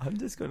 Why? No, I'm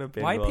just going to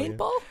paintball. Why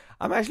paintball?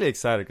 I'm actually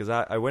excited, because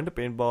I went to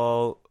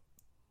paintball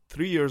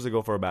 3 years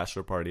ago for a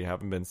bachelor party. I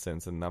haven't been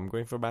since, and I'm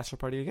going for a bachelor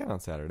party again on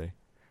Saturday.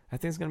 I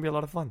think it's going to be a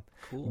lot of fun.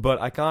 Cool.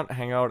 But I can't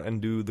hang out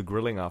and do the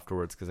grilling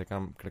afterwards because I'm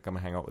going to come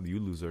and hang out with you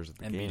losers at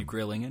the game. And be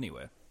grilling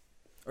anyway.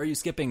 Or are you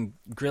skipping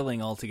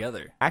grilling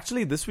altogether?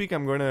 Actually, this week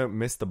I'm going to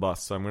miss the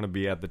bus, so I'm going to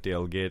be at the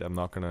tailgate. I'm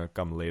not going to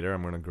come later.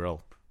 I'm going to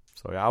grill.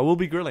 So yeah, I will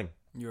be grilling.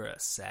 You're a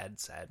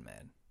sad, sad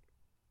man.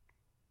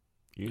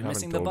 You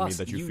haven't told me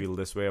that you feel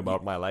this way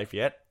about my life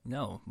yet?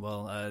 No.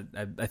 Well,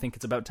 I think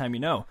it's about time you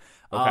know.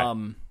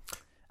 Okay.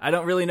 I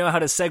don't really know how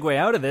to segue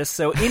out of this.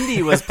 So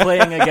Indy was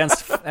playing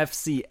against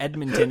FC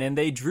Edmonton, and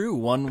they drew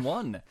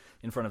 1-1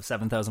 in front of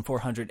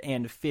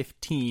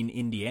 7,415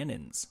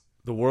 Indianans.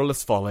 The world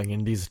is falling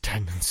Indy's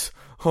attendance.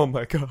 Oh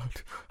my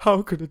god.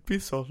 How could it be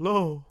so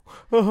low?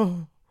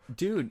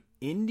 Dude,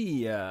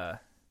 Indy's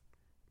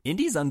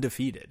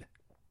undefeated.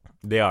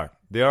 They are.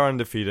 They are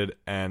undefeated,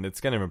 and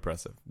it's kind of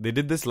impressive. They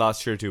did this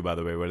last year too, by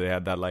the way, where they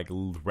had that like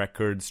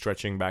record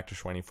stretching back to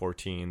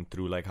 2014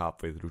 through like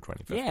halfway through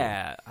 2015.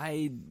 Yeah,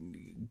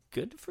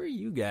 good for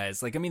you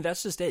guys. Like, I mean,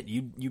 that's just it.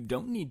 You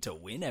don't need to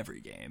win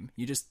every game.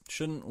 You just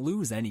shouldn't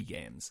lose any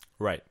games.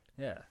 Right.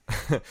 Yeah.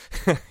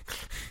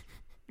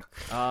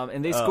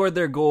 And they scored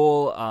their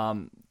goal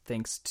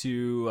thanks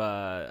to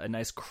a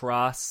nice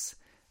cross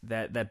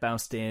that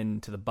bounced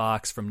into the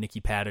box from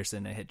Nicky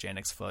Patterson. It hit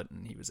Janik's foot,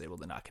 and he was able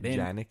to knock it in.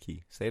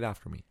 Janicki. Say it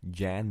after me.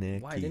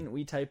 Janicki. Why didn't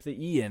we type the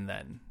E in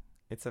then?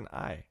 It's an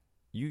I.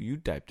 You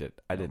typed it.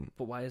 I didn't.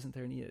 But why isn't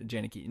there an E?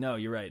 Janicki. No,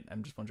 you're right.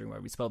 I'm just wondering why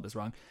we spelled this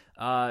wrong.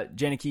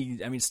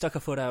 Janicki, I mean, stuck a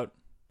foot out,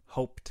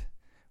 hoped,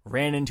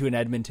 ran into an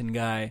Edmonton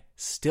guy,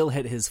 still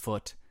hit his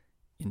foot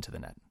into the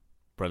net.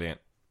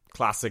 Brilliant.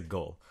 Classic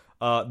goal.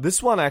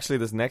 This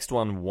next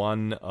one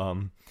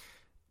won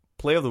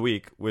Play of the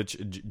Week, which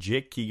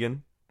Jake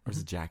Keegan, or is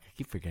it Jack? I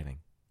keep forgetting.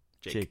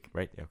 Jake,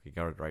 right? Yeah, okay,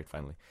 got it right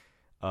finally.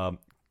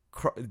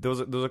 there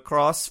was a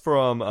cross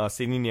from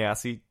Sydney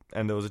Niasi,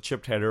 and there was a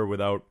chipped header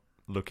without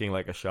looking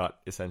like a shot.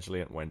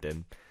 Essentially, it went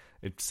in.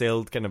 It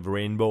sailed kind of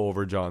rainbow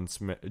over John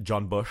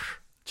Bush.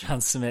 John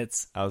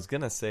Smits. I was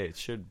gonna say it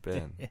should have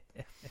been.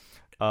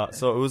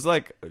 So it was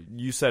like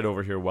you said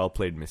over here, well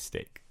played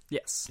mistake.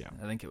 Yes, Yeah.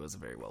 I think it was a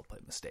very well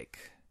played mistake.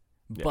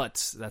 Yeah.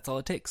 But that's all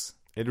it takes.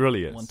 It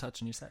really is. One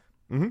touch and you're set.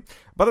 Mm-hmm.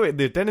 By the way,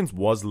 the attendance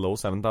was low.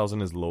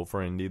 7,000 is low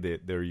for Indy.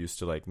 They're used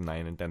to like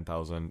 9 and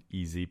 10,000,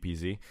 easy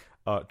peasy.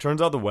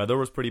 Turns out the weather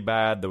was pretty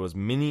bad. There was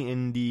mini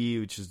Indy,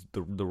 which is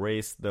the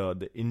race.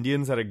 The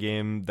Indians had a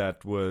game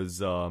that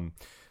was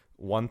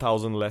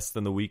 1,000 less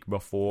than the week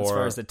before. As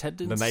far as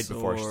attendance, the night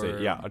before, I should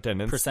say. Yeah,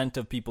 attendance. Percent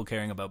of people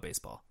caring about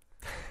baseball.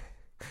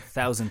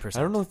 1,000%.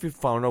 I don't know if we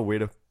found a way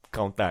to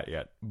count that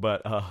yet,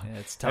 but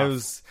it's tough.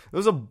 There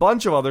was a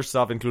bunch of other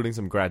stuff, including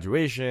some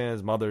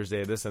graduations, Mother's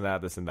Day, this and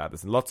that,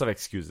 and lots of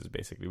excuses,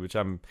 basically. Which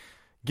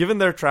given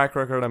their track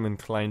record, I'm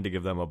inclined to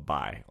give them a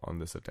bye on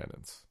this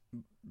attendance.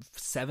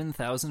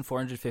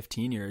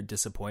 7,415. You're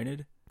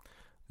disappointed.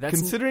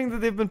 Considering that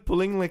they've been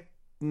pulling like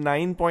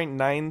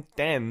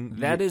 9.910,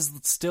 that is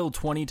still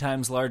 20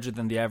 times larger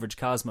than the average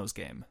Cosmos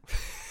game.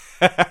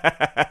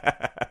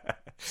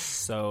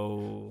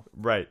 So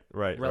right,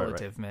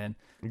 relative, man.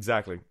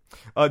 Exactly.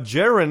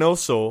 Jer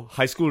Reynoso,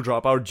 high school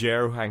dropout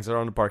Jer, who hangs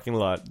around the parking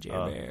lot.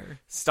 Jer.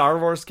 Star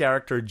Wars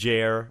character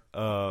Jer,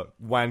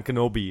 Wan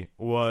Kenobi,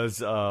 was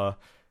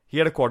he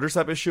had a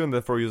quadricep issue and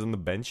therefore he was on the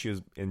bench. He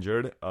was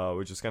injured,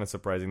 which is kind of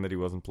surprising that he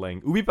wasn't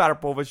playing. Ubi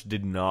Parapovic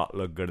did not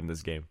look good in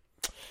this game.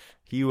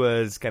 He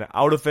was kind of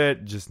out of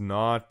it, just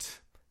not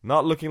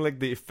looking like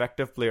the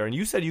effective player. And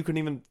you said you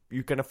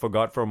kind of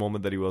forgot for a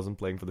moment that he wasn't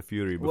playing for the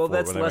Fury before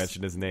when I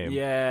mentioned his name.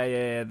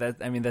 Yeah.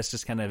 That's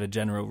just kind of a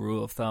general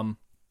rule of thumb.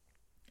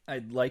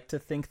 I'd like to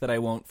think that I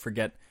won't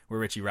forget where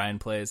Richie Ryan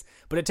plays,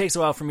 but it takes a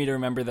while for me to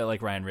remember that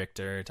like Ryan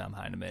Richter, Tom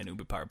Heineman,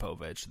 Ubi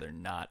Parapovic, they're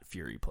not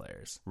Fury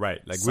players.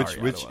 Right. Like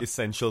Sorry, which Ottawa.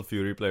 essential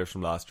Fury players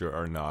from last year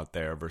are not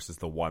there versus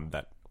the one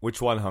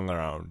which one hung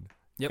around?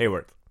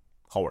 Yep.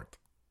 Howard,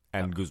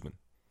 and Guzman.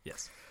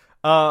 Yes.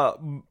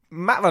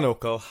 Matt Van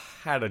Oekel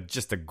had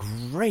just a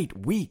great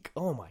week.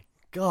 Oh my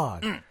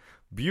god.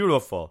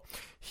 Beautiful.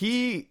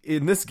 He,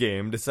 in this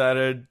game,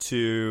 decided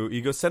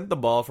to sent the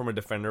ball from a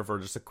defender for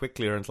just a quick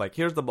clearance. Like,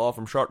 here's the ball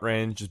from short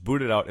range, just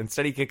boot it out.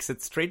 Instead, he kicks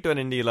it straight to an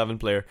Indy 11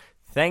 player.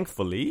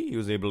 Thankfully, he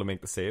was able to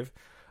make the save.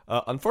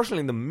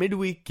 Unfortunately, in the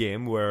midweek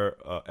game where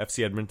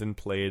FC Edmonton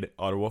played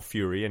Ottawa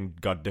Fury and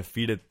got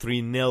defeated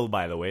 3-0,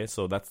 by the way.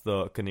 So that's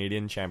the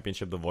Canadian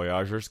Championship, the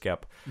Voyageurs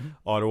Cup. Mm-hmm.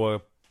 Ottawa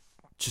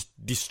just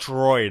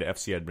destroyed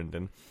FC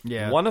Edmonton.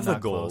 Yeah, one of the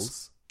not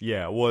goals,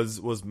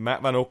 was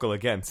Matt Van Oekel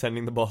again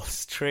sending the ball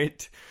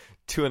straight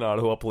to an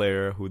Ottawa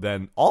player who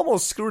then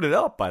almost screwed it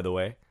up, by the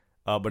way,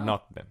 but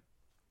knocked them.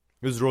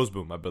 It was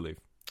Roseboom, I believe.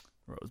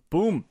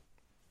 Boom.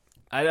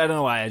 I don't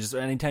know why.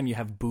 Anytime you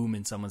have boom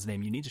in someone's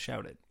name, you need to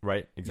shout it.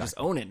 Right, exactly. Just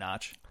own it,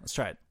 Notch. Let's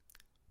try it.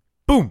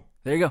 Boom.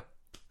 There you go.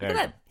 There Look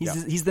at you that.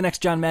 go. He's the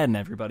next John Madden,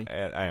 everybody.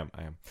 I am.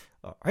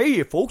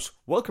 Hey, folks.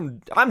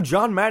 Welcome. I'm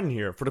John Madden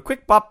here for the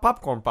Quick Pop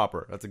Popcorn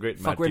Popper. That's a great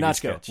Fuck, Mad where'd TV Notch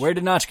sketch. go? Where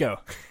did Notch go?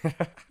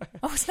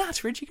 Oh, it's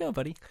Notch. Where'd you go,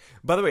 buddy?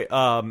 By the way,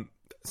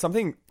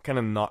 something kind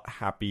of not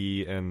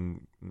happy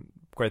and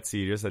quite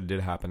serious that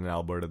did happen in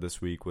Alberta this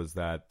week was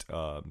that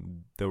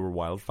there were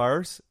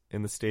wildfires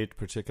in the state,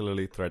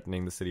 particularly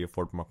threatening the city of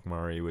Fort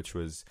McMurray, which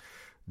was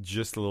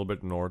just a little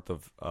bit north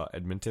of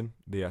Edmonton.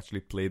 They actually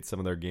played some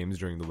of their games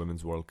during the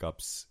Women's World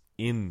Cups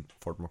in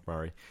Fort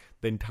McMurray.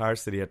 The entire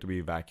city had to be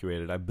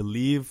evacuated. I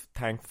believe,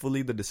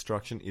 thankfully, the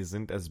destruction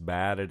isn't as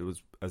bad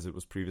as it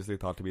was previously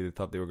thought to be. They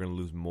thought they were going to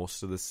lose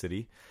most of the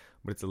city,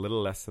 but it's a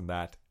little less than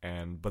that.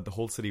 But the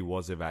whole city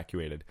was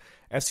evacuated.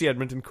 FC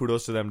Edmonton,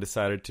 kudos to them,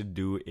 decided to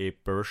do a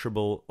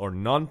perishable or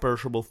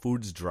non-perishable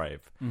foods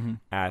drive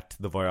at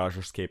the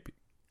Voyageurs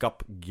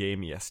Cup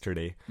game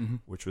yesterday,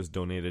 which was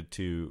donated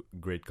to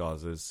great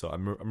causes. So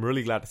I'm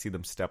really glad to see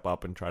them step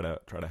up and try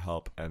to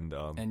help and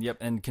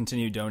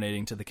continue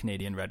donating to the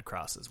Canadian Red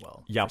Cross as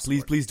well. Yeah,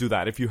 please do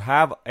that. If you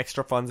have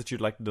extra funds that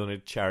you'd like to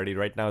donate to charity,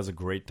 right now is a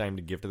great time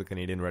to give to the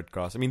Canadian Red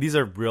Cross. I mean, these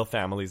are real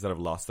families that have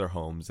lost their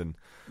homes and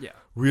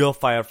real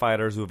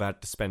firefighters who have had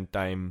to spend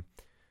time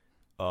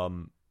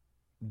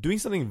doing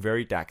something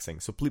very taxing.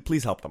 So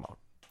please help them out.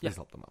 Please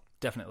help them out.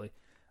 Definitely.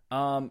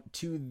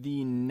 To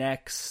the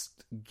next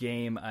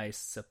game, I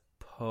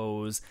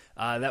suppose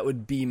that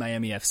would be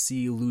Miami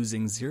FC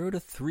losing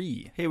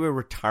 0-3. Hey, we're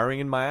retiring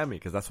in Miami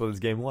because that's what this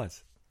game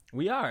was.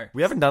 We are.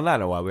 We haven't done that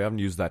in a while. We haven't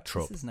used that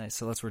trope. This is nice.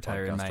 So let's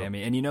retire in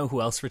Miami. And you know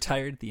who else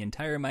retired? The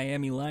entire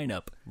Miami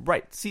lineup.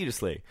 Right.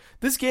 Seriously.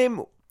 This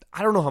game,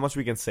 I don't know how much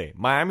we can say.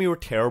 Miami were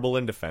terrible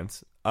in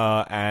defense,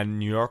 and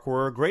New York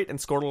were great and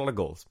scored a lot of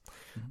goals.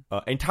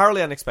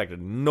 Entirely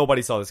unexpected.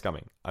 Nobody saw this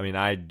coming. I mean,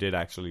 I did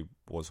actually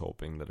was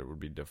hoping that it would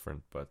be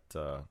different, but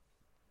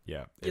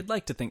yeah. You'd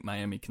like to think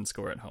Miami can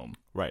score at home.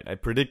 Right. I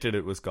predicted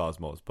it was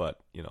Cosmos, but,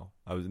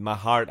 I was in my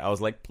heart, I was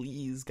like,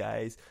 please,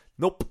 guys.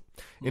 Nope.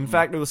 In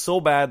fact, it was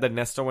so bad that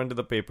Nestor went to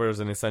the papers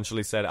and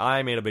essentially said,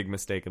 I made a big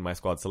mistake in my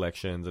squad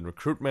selections and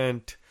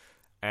recruitment.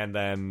 And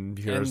then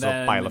here's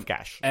a pile of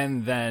cash.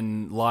 And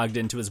then logged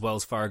into his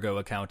Wells Fargo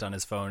account on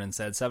his phone and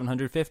said,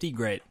 $750,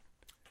 great.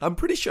 I'm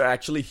pretty sure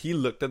actually he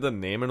looked at the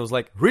name and was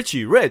like,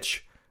 Richie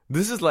Rich.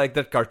 This is like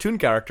that cartoon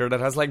character that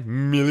has like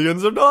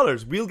millions of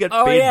dollars. We'll get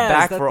paid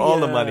back for all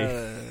the money.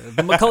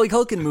 The Macaulay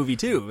Culkin movie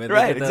too.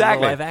 Right,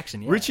 exactly. The live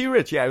action, yeah. Richie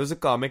Rich, yeah, it was a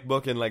comic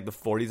book in like the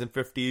 40s and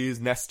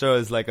 50s. Nesta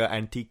is like an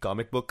antique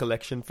comic book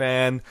collection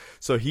fan.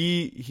 So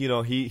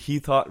he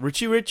thought,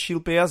 Richie Rich,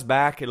 he'll pay us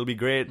back. It'll be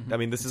great. I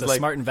mean, this is a like...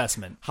 smart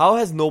investment. How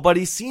has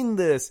nobody seen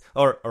this?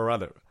 Or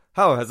rather,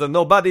 how has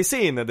nobody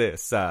seen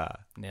this?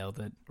 Nailed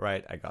it.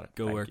 Right, I got it.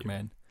 Go Thank work, you.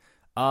 man.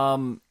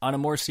 On a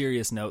more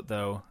serious note,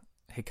 though,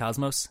 hey,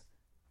 Cosmos,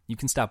 you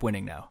can stop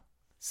winning now.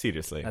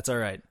 Seriously. That's all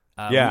right.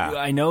 Yeah.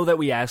 I know that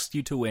we asked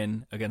you to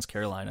win against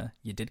Carolina.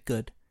 You did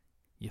good.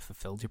 You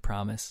fulfilled your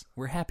promise.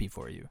 We're happy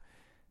for you.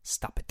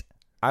 Stop it.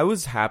 I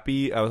was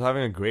happy. I was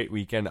having a great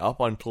weekend up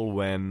until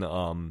when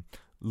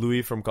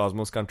Louis from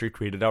Cosmos Country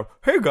tweeted out,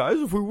 "Hey guys,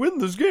 if we win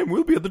this game,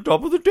 we'll be at the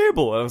top of the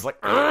table." And I was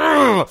like,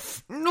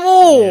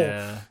 no!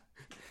 Yeah.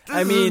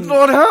 This is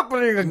not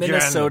happening again.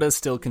 Minnesota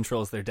still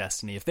controls their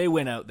destiny. If they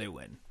win out, they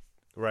win.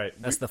 Right.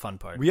 That's the fun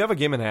part. We have a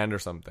game in hand or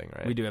something,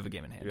 right? We do have a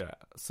game in hand. Yeah.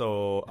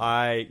 So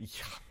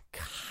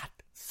God,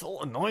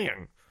 so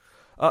annoying.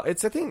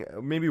 It's, I think,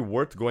 maybe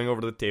worth going over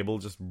the table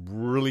just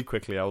really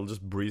quickly. I'll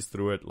just breeze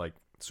through it like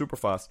super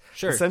fast.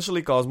 Sure.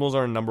 Essentially, Cosmos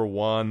are number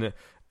 1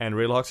 and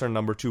Railhawks are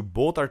number 2.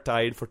 Both are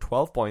tied for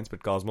 12 points,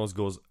 but Cosmos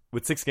goes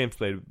with 6 games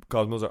played.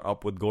 Cosmos are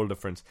up with goal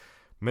difference.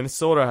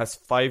 Minnesota has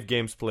 5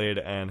 games played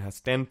and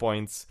has 10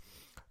 points.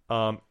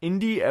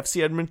 Indy,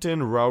 FC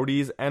Edmonton,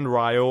 Rowdies, and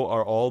Rio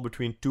are all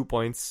between 2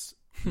 points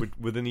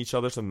within each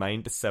other, so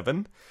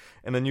 9-7.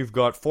 And then you've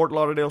got Fort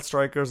Lauderdale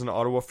Strikers and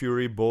Ottawa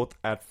Fury both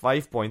at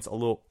 5 points,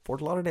 although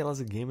Fort Lauderdale has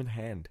a game in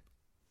hand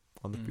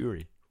on the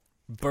Fury.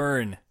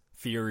 Burn,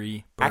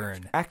 Fury,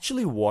 burn.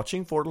 Actually,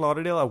 watching Fort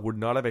Lauderdale, I would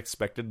not have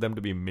expected them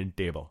to be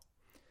mid-table,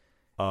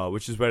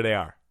 which is where they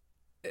are.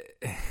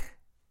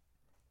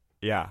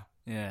 Yeah.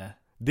 Yeah.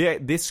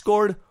 They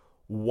scored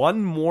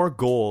 1 more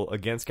goal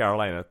against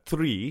Carolina,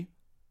 3,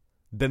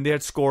 than they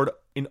had scored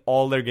in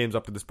all their games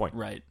up to this point.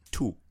 Right.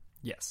 2.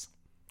 Yes.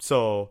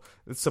 So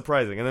it's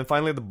surprising. And then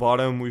finally at the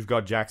bottom, we've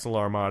got Jacksonville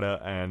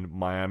Armada and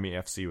Miami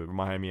FC, where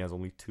Miami has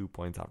only 2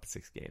 points after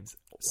 6 games.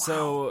 Wow.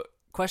 So,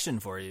 question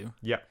for you.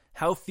 Yeah.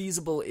 How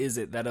feasible is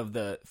it that of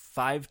the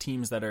 5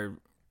 teams that are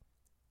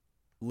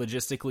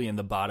logistically in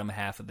the bottom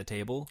half of the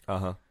table,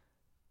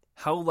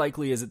 how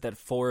likely is it that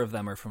 4 of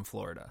them are from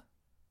Florida?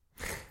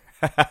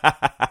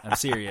 I'm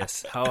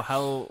serious.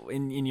 How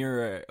in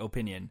your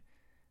opinion?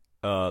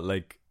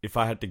 Like if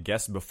I had to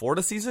guess before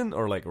the season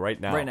or like right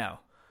now? Right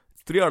now.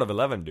 3 out of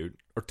 11, dude.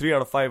 Or 3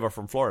 out of 5 are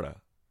from Florida.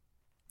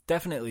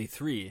 Definitely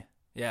 3.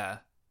 Yeah.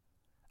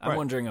 I'm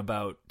wondering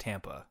about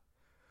Tampa.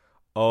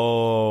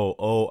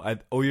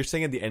 You're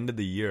saying at the end of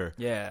the year.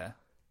 Yeah.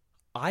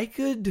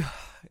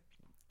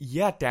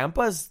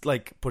 Tampa's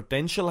like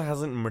potential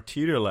hasn't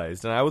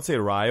materialized, and I would say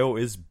Rio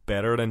is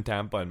better than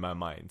Tampa in my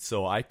mind.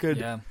 So I could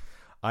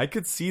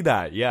see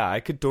that. Yeah, I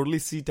could totally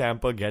see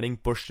Tampa getting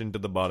pushed into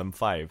the bottom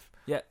 5.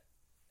 Yeah.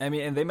 I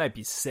mean, and they might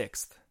be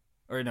 6th.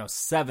 Or no,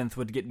 7th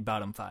would get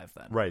bottom 5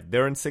 then. Right.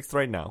 They're in 6th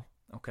right now.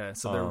 Okay,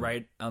 so they're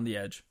right on the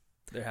edge.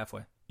 They're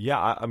halfway. Yeah,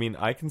 I mean,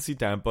 I can see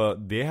Tampa.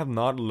 They have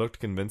not looked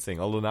convincing,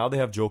 although now they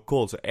have Joe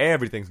Cole, so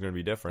everything's going to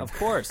be different. Of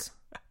course.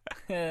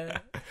 I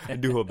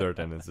do hope their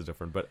attendance is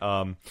different. But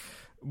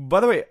by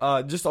the way,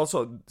 just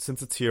also,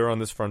 since it's here on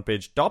this front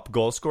page, top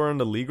goal scorer in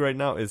the league right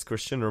now is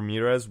Christian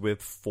Ramirez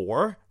with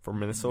 4 from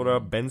Minnesota.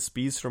 Ben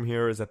Spies from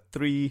here is at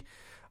 3.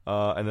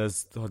 And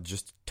there's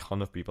just a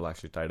ton of people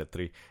actually tied at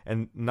 3.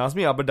 And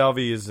Nazmi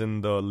Abadavi is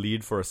in the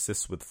lead for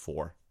assists with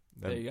 4.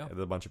 There you go. There's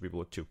a bunch of people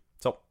with 2.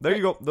 So there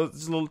you go.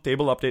 This is a little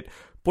table update.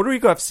 Puerto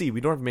Rico FC,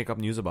 we don't have to make up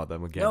news about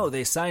them again. No,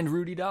 they signed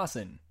Rudy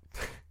Dawson.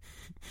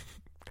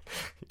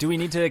 Do we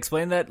need to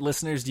explain that?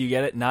 Listeners, do you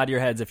get it? Nod your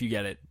heads if you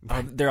get it.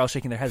 Oh, they're all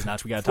shaking their heads now.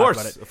 We got to talk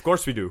about it. Of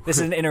course we do. This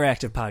is an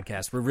interactive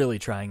podcast. We're really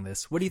trying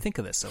this. What do you think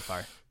of this so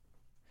far?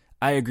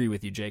 I agree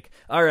with you, Jake.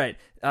 All right.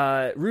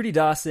 Rudy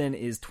Dawson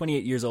is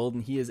 28 years old,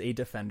 and he is a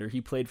defender.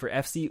 He played for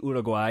FC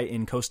Uruguay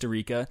in Costa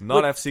Rica.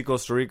 Not FC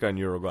Costa Rica in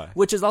Uruguay.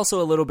 Which is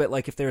also a little bit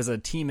like if there's a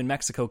team in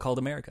Mexico called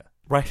America.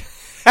 Right.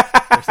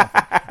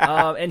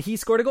 And he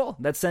scored a goal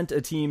that sent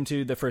a team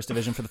to the first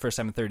division for the first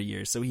time in 30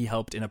 years. So he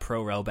helped in a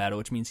pro rel battle,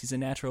 which means he's a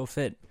natural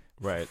fit.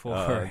 Right.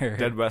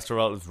 Dead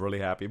Westerveld is really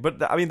happy.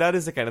 But, I mean, that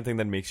is the kind of thing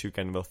that makes you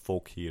kind of a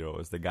folk hero,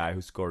 is the guy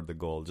who scored the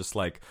goal. Just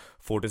like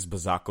Fotis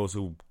Bazakos,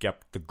 who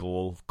kept the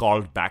goal,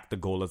 called back the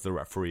goal as the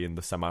referee in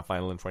the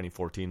semifinal in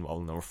 2014. I'll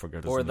never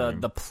forget his name. Or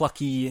the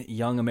plucky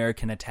young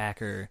American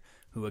attacker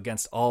who,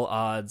 against all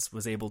odds,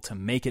 was able to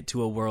make it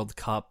to a World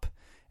Cup.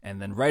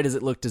 And then right as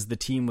it looked as the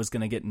team was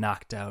going to get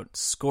knocked out,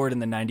 scored in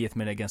the 90th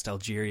minute against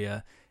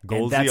Algeria.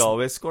 Goals he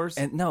always scores?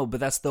 No, but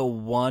that's the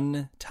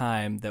one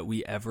time that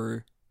we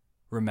ever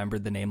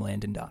remembered the name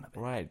Landon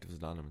Donovan. Right, it was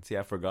Donovan. See,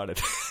 I forgot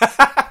it.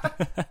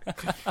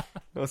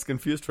 I was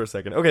confused for a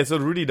second. Okay, so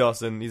Rudy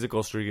Dawson, he's a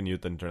Costa Rican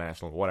youth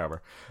international,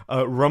 whatever.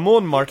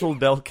 Ramon Martel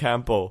del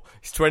Campo,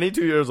 he's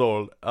 22 years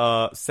old.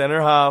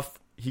 Center half.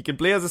 He can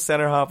play as a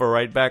center half, a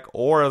right back,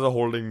 or as a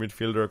holding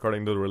midfielder,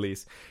 according to the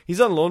release.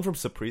 He's on loan from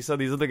Saprissa.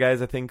 These are the guys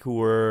I think who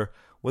were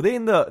they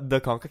in the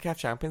CONCACAF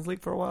Champions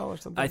League for a while or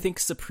something? I think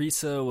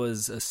Saprissa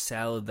was a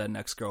salad that an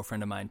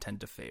ex-girlfriend of mine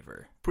tend to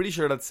favor. Pretty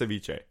sure that's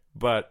ceviche,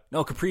 but...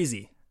 No,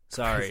 caprese.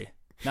 Sorry.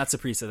 Not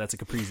Saprissa, that's a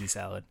caprese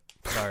salad.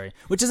 Sorry.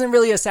 Which isn't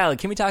really a salad.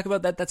 Can we talk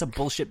about that? That's a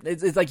bullshit.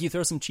 It's like you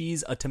throw some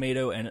cheese, a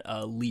tomato, and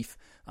a leaf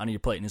on your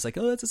plate, and it's like,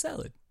 oh, that's a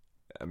salad.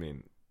 I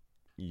mean,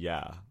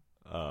 yeah.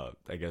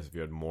 I guess if you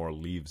had more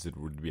leaves, it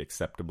would be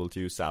acceptable to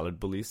you. Salad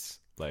police.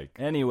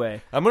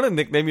 Anyway. I'm going to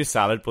nickname you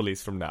Salad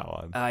Police from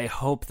now on. I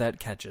hope that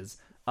catches.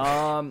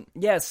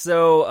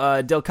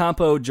 So Del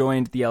Campo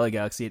joined the LA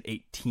Galaxy at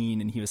 18,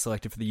 and he was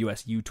selected for the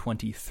US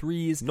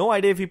U23s. No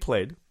idea if he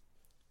played.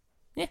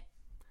 Yeah.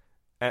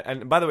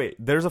 And by the way,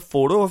 there's a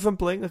photo of him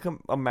playing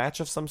a match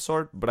of some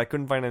sort, but I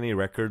couldn't find any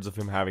records of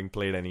him having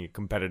played any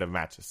competitive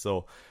matches.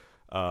 So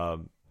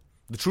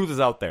the truth is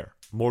out there.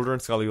 Mulder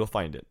and Scully will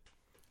find it.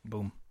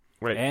 Boom.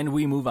 Right. And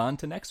we move on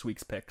to next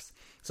week's picks.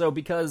 So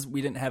because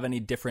we didn't have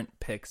any different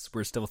picks,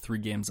 we're still 3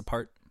 games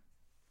apart.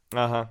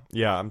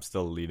 Yeah, I'm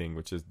still leading,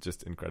 which is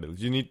just incredible.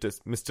 You need to,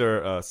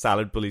 Mr.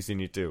 Salad Police, you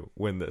need to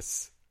win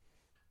this.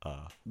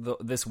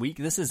 This week?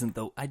 This isn't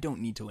though. I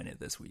don't need to win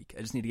it this week.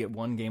 I just need to get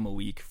 1 game a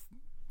week,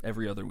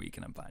 every other week,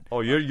 and I'm fine.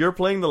 Oh, you're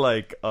playing the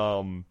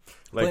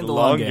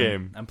long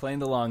game. I'm playing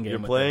the long game. You're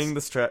playing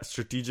the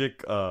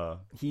strategic.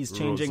 He's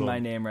changing my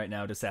name right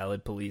now to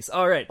Salad Police.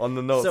 All right. On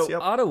the notes. So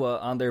yep. Ottawa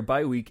on their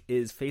bye week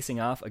is facing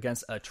off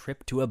against a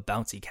trip to a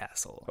bouncy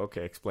castle.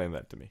 Okay, explain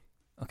that to me.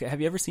 Okay,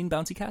 have you ever seen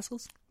bouncy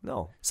castles?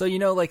 No. So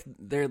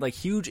they're like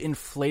huge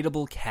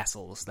inflatable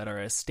castles that are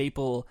a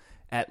staple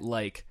at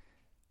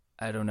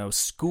I don't know,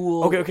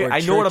 school. Okay. Or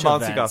I know what a bouncy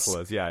events, castle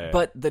is. Yeah.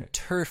 But the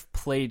turf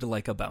played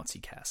like a bouncy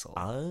castle.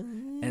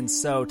 And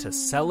so to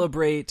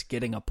celebrate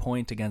getting a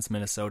point against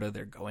Minnesota,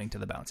 they're going to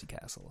the bouncy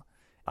castle.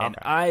 And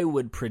I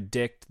would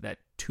predict that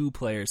 2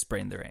 players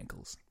sprained their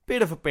ankles.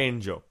 Bit of a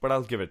pain joke, but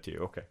I'll give it to you.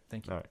 Okay.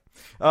 Thank you. All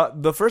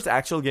right. The first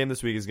actual game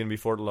this week is going to be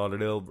Fort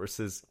Lauderdale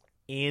versus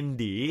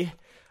Indy.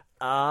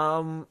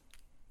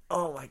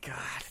 Oh my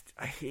god,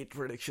 I hate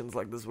predictions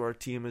like this where a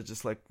team is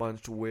just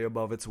punched way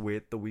above its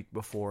weight the week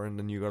before, and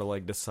then you gotta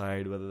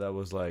decide whether that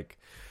was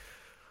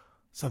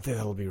something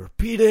that will be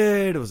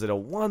repeated. Was it a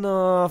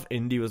one-off?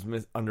 Indy was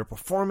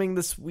underperforming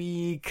this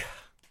week.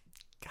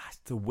 Gosh,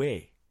 the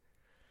way.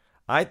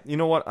 You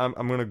know what? I'm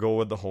gonna go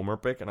with the homer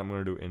pick, and I'm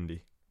gonna do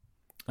Indy.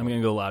 I'm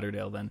gonna go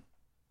Lauderdale then.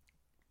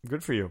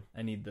 Good for you.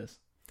 I need this.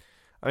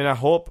 I mean, I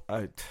hope.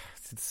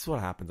 This is what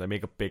happens. I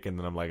make a pick and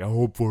then I'm like, I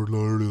hope Fort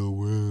Lauderdale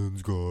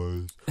wins,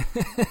 guys.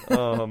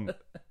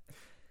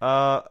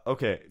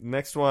 Okay,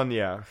 next one.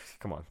 Yeah,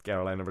 come on,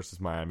 Carolina versus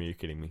Miami. Are you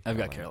kidding me? I've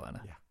got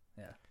Carolina.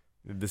 Yeah.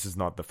 This is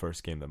not the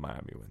first game that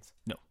Miami wins.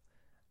 No.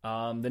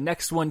 The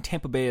next one,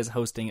 Tampa Bay is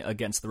hosting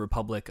against the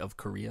Republic of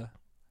Korea.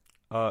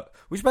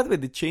 Which, by the way,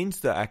 they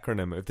changed the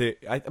acronym.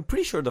 I'm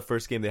pretty sure the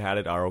first game they had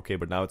it ROK,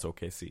 but now it's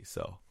OKC.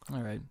 So,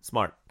 all right,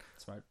 smart.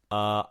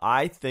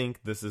 I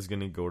think this is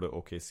gonna go to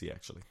OKC.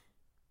 Actually,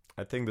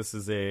 I think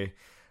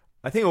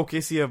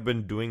OKC have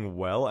been doing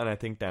well, and I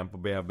think Tampa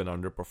Bay have been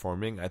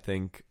underperforming. I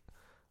think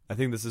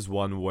this is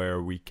one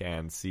where we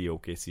can see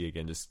OKC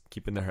again just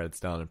keeping their heads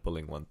down and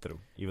pulling one through,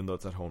 even though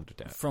it's at home to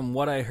Tampa. From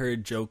what I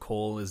heard, Joe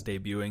Cole is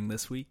debuting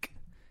this week.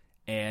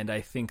 And I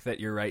think that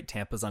you're right,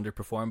 Tampa's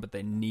underperformed, but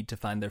they need to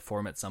find their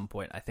form at some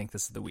point. I think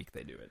this is the week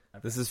they do it.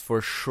 This is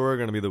for sure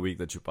going to be the week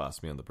that you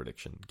pass me on the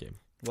prediction game.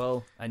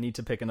 Well, I need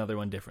to pick another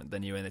one different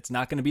than you, and it's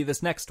not going to be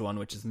this next one,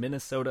 which is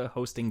Minnesota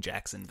hosting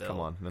Jacksonville. Come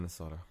on,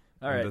 Minnesota.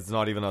 All right. It's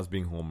not even us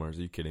being homers.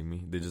 Are you kidding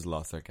me? They just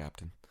lost their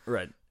captain.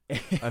 Right.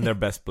 And their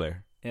best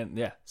player. And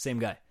yeah, same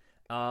guy.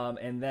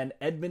 And then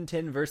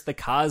Edmonton versus the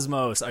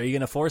Cosmos. Are you going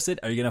to force it?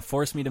 Are you going to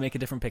force me to make a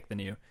different pick than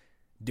you?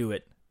 Do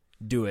it.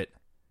 Do it.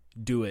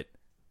 Do it.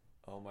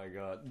 Oh my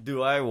god.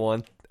 Do I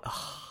want...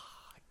 Oh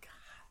my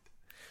god.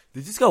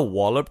 They just got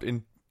walloped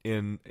in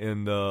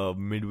the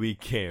midweek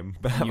game.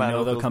 You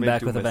know they'll come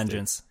back with a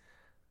vengeance.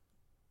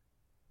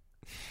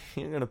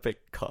 You're going to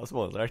pick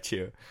Cosmos, aren't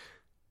you?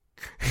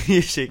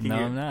 You're shaking No,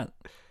 I'm not.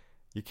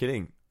 You're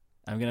kidding.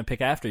 I'm going to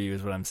pick after you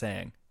is what I'm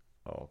saying.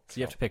 Oh. So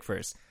you have to pick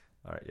first.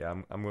 All right, yeah,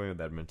 I'm going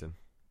with Edmonton.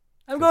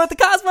 I'm going with the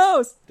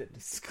Cosmos!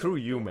 Screw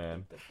you,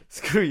 man.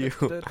 Screw you.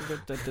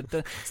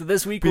 So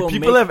this week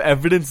people have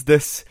evidenced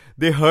this.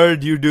 They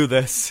heard you do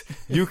this.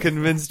 You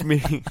convinced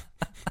me.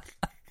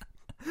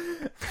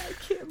 I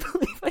can't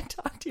believe I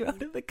talked you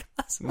out of the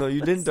Cosmos. No,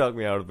 you didn't talk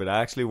me out of it. I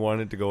actually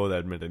wanted to go with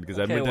Edmonton because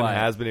Edmonton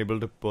has been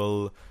able to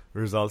pull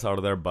results out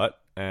of their butt,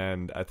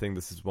 and I think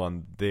this is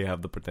one they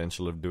have the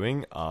potential of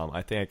doing.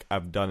 I think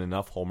I've done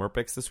enough homer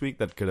picks this week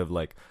that could have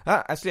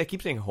actually I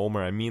keep saying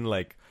homer. I mean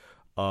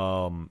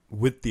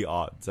with the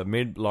odds. I've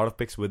made a lot of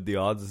picks with the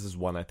odds. This is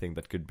one I think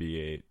that could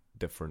be a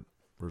different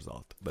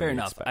result. Fair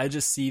enough. I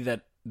just see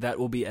that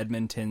will be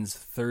Edmonton's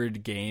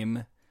third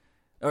game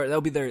Or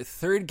that'll be their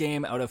third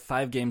game out of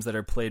 5 games that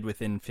are played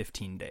within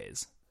 15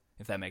 days,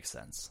 if that makes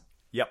sense.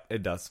 Yep,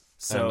 it does.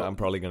 So- And I'm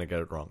probably going to get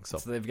it wrong. So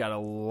So they've got a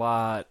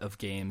lot of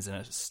games in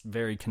a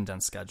very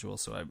condensed schedule,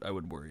 so I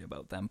would worry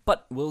about them.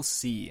 But we'll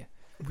see.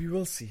 we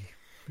will see.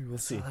 We will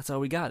see. So that's all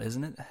we got,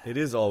 isn't it? It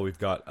is all we've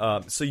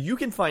got. So you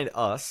can find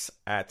us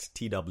at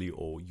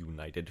TWO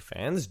United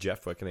Fans.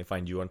 Jeff, where can they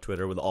find you on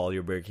Twitter with all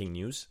your breaking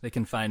news? They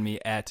can find me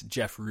at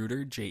Jeff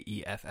Rueter,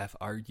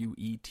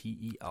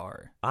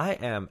 JEFFRUETER. I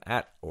am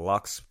at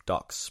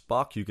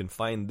LockStockSpock. You can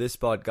find this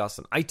podcast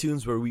on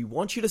iTunes, where we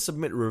want you to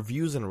submit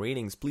reviews and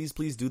ratings. Please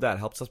do that.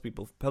 Helps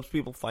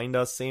people find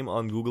us. Same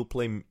on Google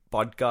Play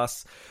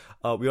Podcasts.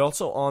 We're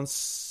also on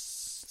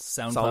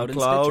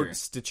SoundCloud and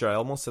Stitcher. I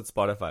almost said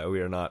Spotify.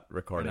 We are not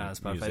recording. Not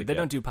Spotify. music They yet.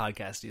 don't do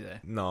podcast either.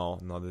 No,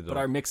 they don't. But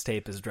our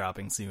mixtape is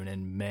dropping soon,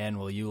 and man,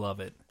 will you love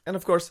it. And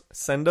of course,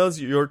 send us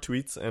your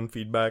tweets and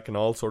feedback and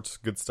all sorts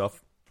of good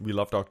stuff. We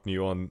love talking to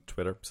you on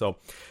Twitter. So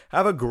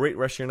have a great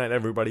rest of your night,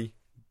 everybody.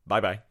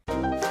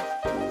 Bye-bye.